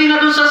 Ang sabi na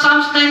doon sa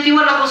Psalms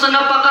 91, ako sa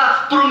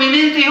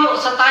napaka-prominente ho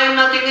sa time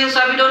natin ngayon,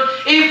 sabi doon,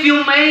 if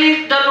you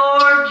make the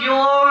Lord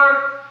your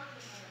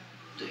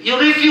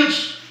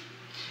refuge,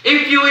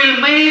 if you will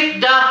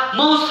make the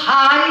Most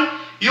High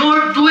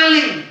your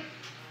dwelling,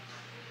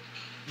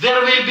 there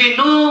will be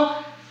no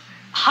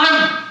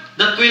harm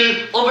that will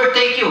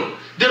overtake you.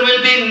 There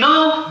will be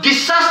no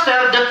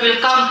disaster that will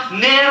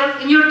come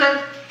near in your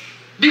tent.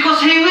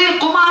 Because He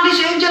will command His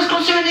angels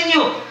concerning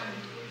you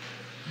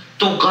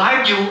to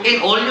guard you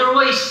in all your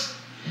ways.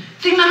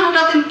 Tingnan ho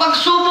natin,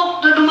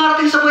 pagsubok na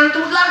dumarating sa buhay ito,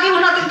 lagi ho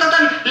natin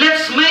tatan,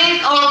 let's make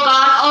our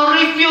God our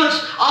refuge,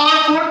 our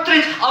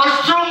fortress, our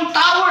strong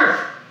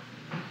tower.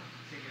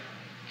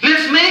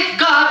 Let's make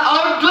God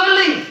our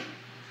dwelling.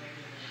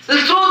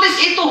 The truth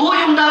is, ito ho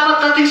yung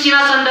dapat nating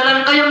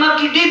sinasandalan. Kaya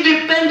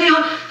magdidepende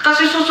ho,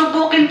 kasi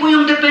susubukin po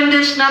yung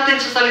dependence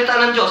natin sa salita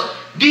ng Diyos.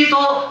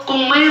 Dito,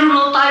 kung mayroon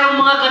ho tayong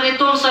mga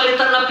ganitong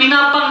salita na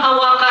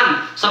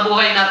pinapanghawakan sa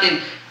buhay natin,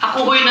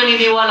 ako ho'y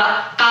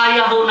naniniwala,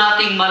 kaya ho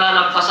nating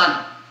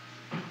malalampasan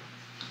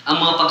ang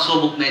mga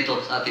pagsubok na ito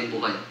sa ating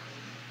buhay.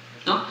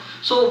 No?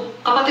 So,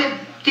 kapatid,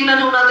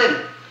 tingnan ho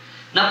natin,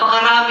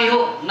 napakarami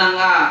ho ng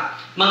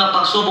mga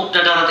pagsubok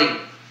na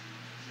darating.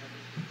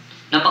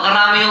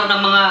 Napakarami ho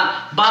ng mga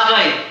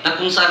bagay na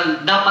kung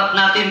saan dapat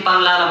natin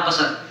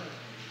panglalampasan.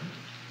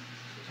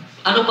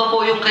 Ano pa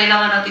po yung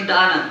kailangan natin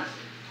daanan?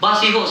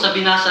 Base ho sa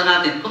binasa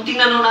natin. Kung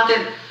tingnan ho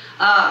natin,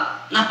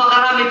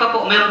 napakarami pa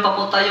po. Meron pa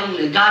po tayong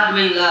God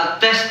will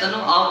test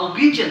our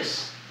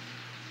obedience.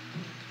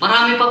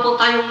 Marami pa po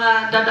tayong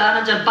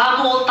dadaanan dyan.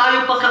 Bago ho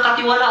tayo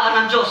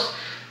pagkakatiwalaan ng Diyos,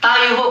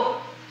 tayo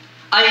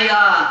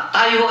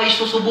ay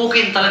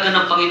susubukin talaga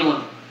ng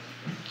Panginoon.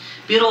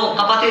 Pero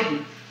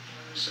kapatid,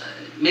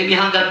 maybe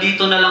hanggang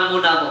dito na lang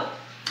muna ako.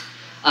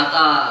 At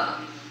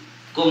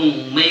kung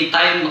may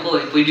time ako,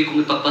 pwede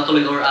kong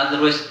ipagpatuloy or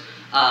otherwise,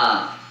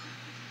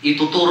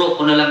 ituturo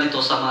ko na lang ito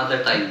sa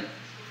other time.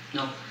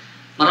 No?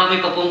 Marami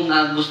pa pong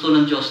gusto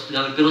ng Diyos.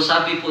 Pero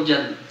sabi po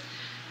dyan,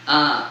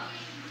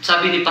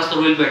 sabi ni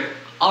Pastor Wilbert,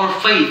 our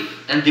faith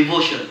and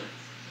devotion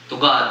to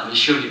God will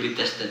surely be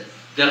tested.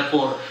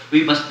 Therefore,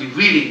 we must be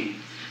willing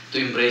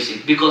to embrace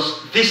it.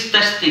 Because these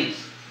testings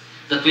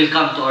that will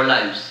come to our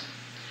lives,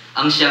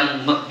 ang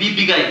siyang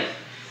magbibigay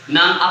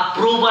ng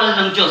approval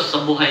ng Diyos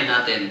sa buhay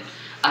natin.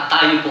 At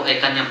tayo po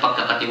ay kanyang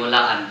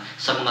pagkakatiwalaan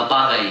sa mga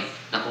bagay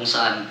na kung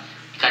saan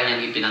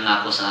kanyang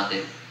ipinangako sa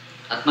atin.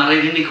 At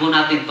maririnig ho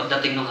natin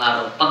pagdating ng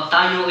araw, pag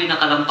tayo ay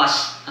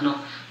nakalampas,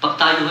 pag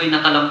tayo ay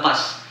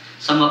nakalampas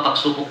sa mga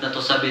pagsubok na to,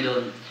 sabi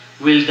doon,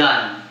 well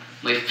done,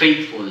 my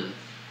faithful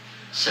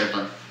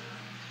servant.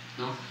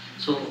 No?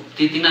 So,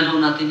 titingnan ho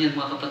natin yan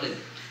mga kapatid.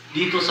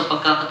 Dito sa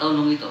pagkakataon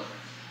ng ito,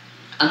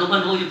 ano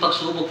man ho yung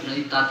pagsubok na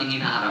ating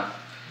hinaharap,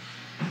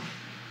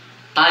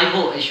 tayo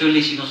ho ay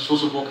surely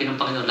sinususubukin ng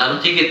Panginoon.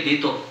 Lalo tigit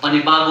dito,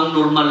 panibagong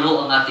normal ho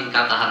ang ating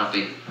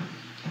kakaharapin.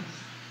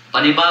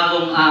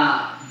 Panibagong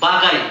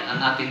bagay ang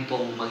ating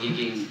pong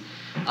magiging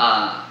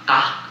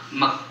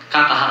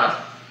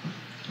kakaharap.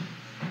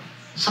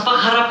 Sa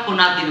pagharap po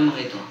natin ng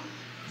mga ito,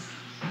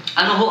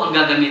 ano ho ang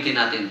gagamitin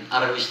natin?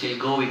 Are we still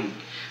going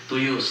to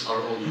use our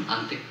own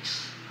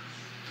antics?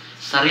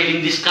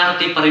 Sariling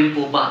diskarte pa rin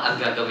po ba ang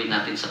gagawin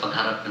natin sa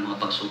pagharap ng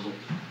mga pagsubok?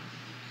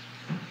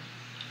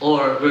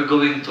 Or we're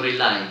going to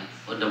rely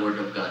on the Word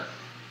of God?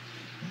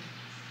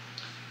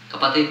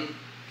 Kapatid,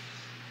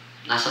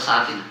 nasa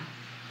sa atin.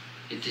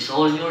 It is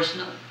all yours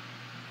now.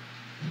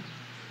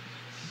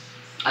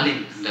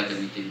 Alin ang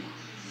gagamitin mo?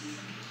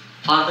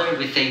 Father,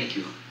 we thank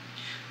you.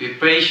 We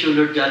praise you,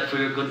 Lord God, for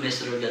your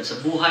goodness, Lord God, sa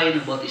buhay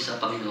ng bawat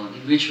isa, Panginoon,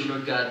 in which,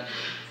 Lord God,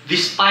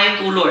 despite,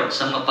 O Lord,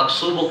 sa mga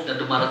pagsubok na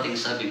dumarating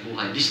sa aming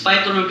buhay,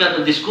 despite, O Lord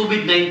God, of this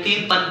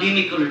COVID-19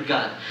 pandemic, O Lord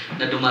God,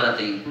 na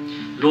dumarating,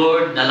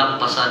 Lord,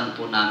 nalampasan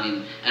po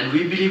namin. And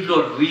we believe,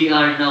 Lord, we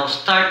are now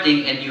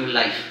starting a new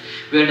life.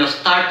 We are now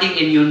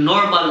starting a new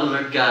normal, O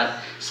Lord God,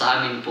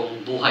 sa amin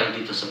pong buhay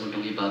dito sa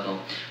mundong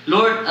ibabaw.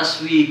 Lord, as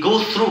we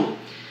go through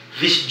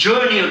this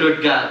journey, O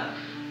Lord God,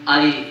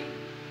 ay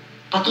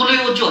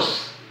patuloy, O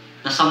Diyos,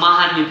 na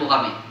samahan niyo po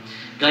kami.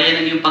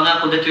 Gaya ng iyong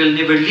pangako that you will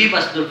never leave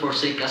us nor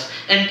forsake us.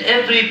 And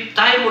every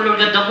time, O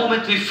Lord God, the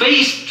moment we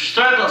face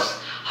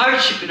struggles,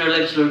 hardship in our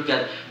lives, Lord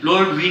God,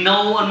 Lord, we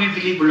know and we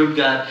believe, O Lord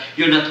God,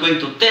 you're not going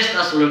to test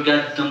us, O Lord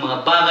God, ng mga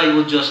bagay,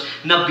 O Diyos,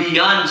 na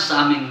beyond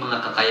sa aming mga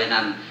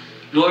kakayanan.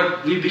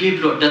 Lord, we believe,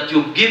 Lord, that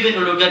you've given,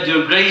 O Lord God,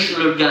 your grace, O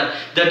Lord God,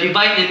 the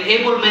divine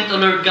enablement, O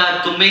Lord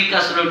God, to make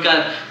us, O Lord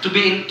God, to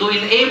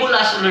enable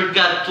us, O Lord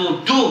God, to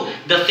do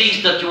the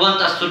things that you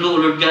want us to do, O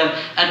Lord God,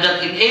 and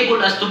that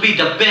enable us to be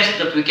the best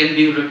that we can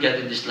be, O Lord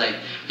God, in this life.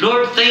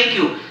 Lord, thank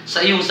you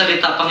sa iyong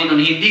salita, Panginoon.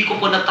 Hindi ko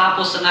po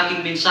natapos ang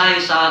aking mensahe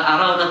sa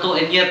araw na to,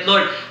 and yet,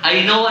 Lord,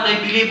 I know and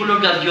I believe, O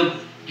Lord God,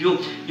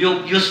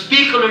 you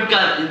speak, O Lord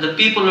God, and the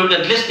people, O Lord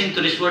God, listening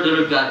to this word, O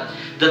Lord God,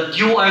 that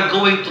you are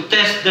going to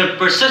test their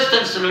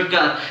persistence, O Lord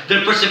God,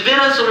 their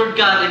perseverance, O Lord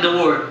God, in the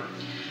Word.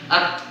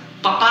 At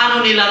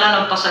paano nila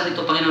lalampasan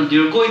ito, Panginoon?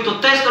 You're going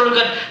to test, O Lord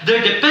God, their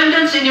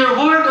dependence in your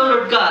Word, O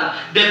Lord God.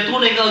 Dahil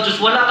tunay nga, O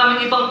Diyos, wala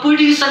kaming ibang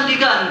pwedeng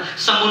sandigan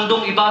sa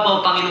mundong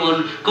ibabaw,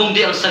 Panginoon, kung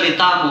di ang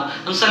salita mo.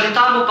 Ang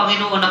salita mo,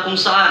 Panginoon, na kung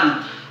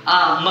saan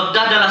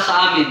magdadala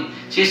sa amin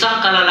sa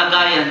isang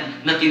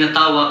kalalagayan na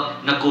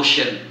tinatawag na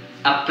Goshen.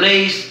 A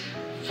place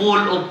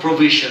full of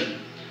provision.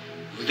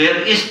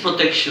 There is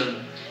protection.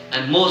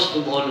 And most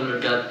of all,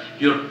 Lord God,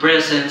 your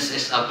presence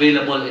is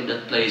available in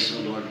that place, O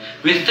Lord.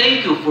 We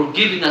thank you for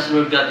giving us,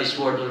 Lord God, this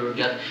word, O Lord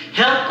God.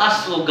 Help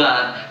us, O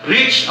God,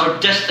 reach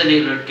our destiny,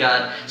 Lord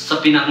God,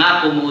 sa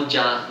pinangako mo,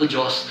 O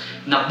Diyos,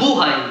 na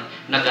buhay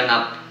na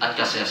ganap at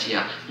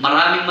kasayasiya.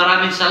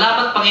 Maraming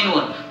salamat,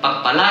 Panginoon.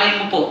 Pagpalain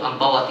mo po ang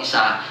bawat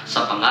isa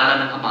sa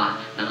pangalan ng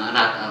Ama, ng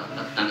Anak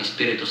at ng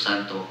Espiritu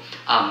Santo.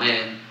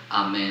 Amen,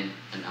 Amen,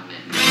 and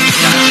Amen.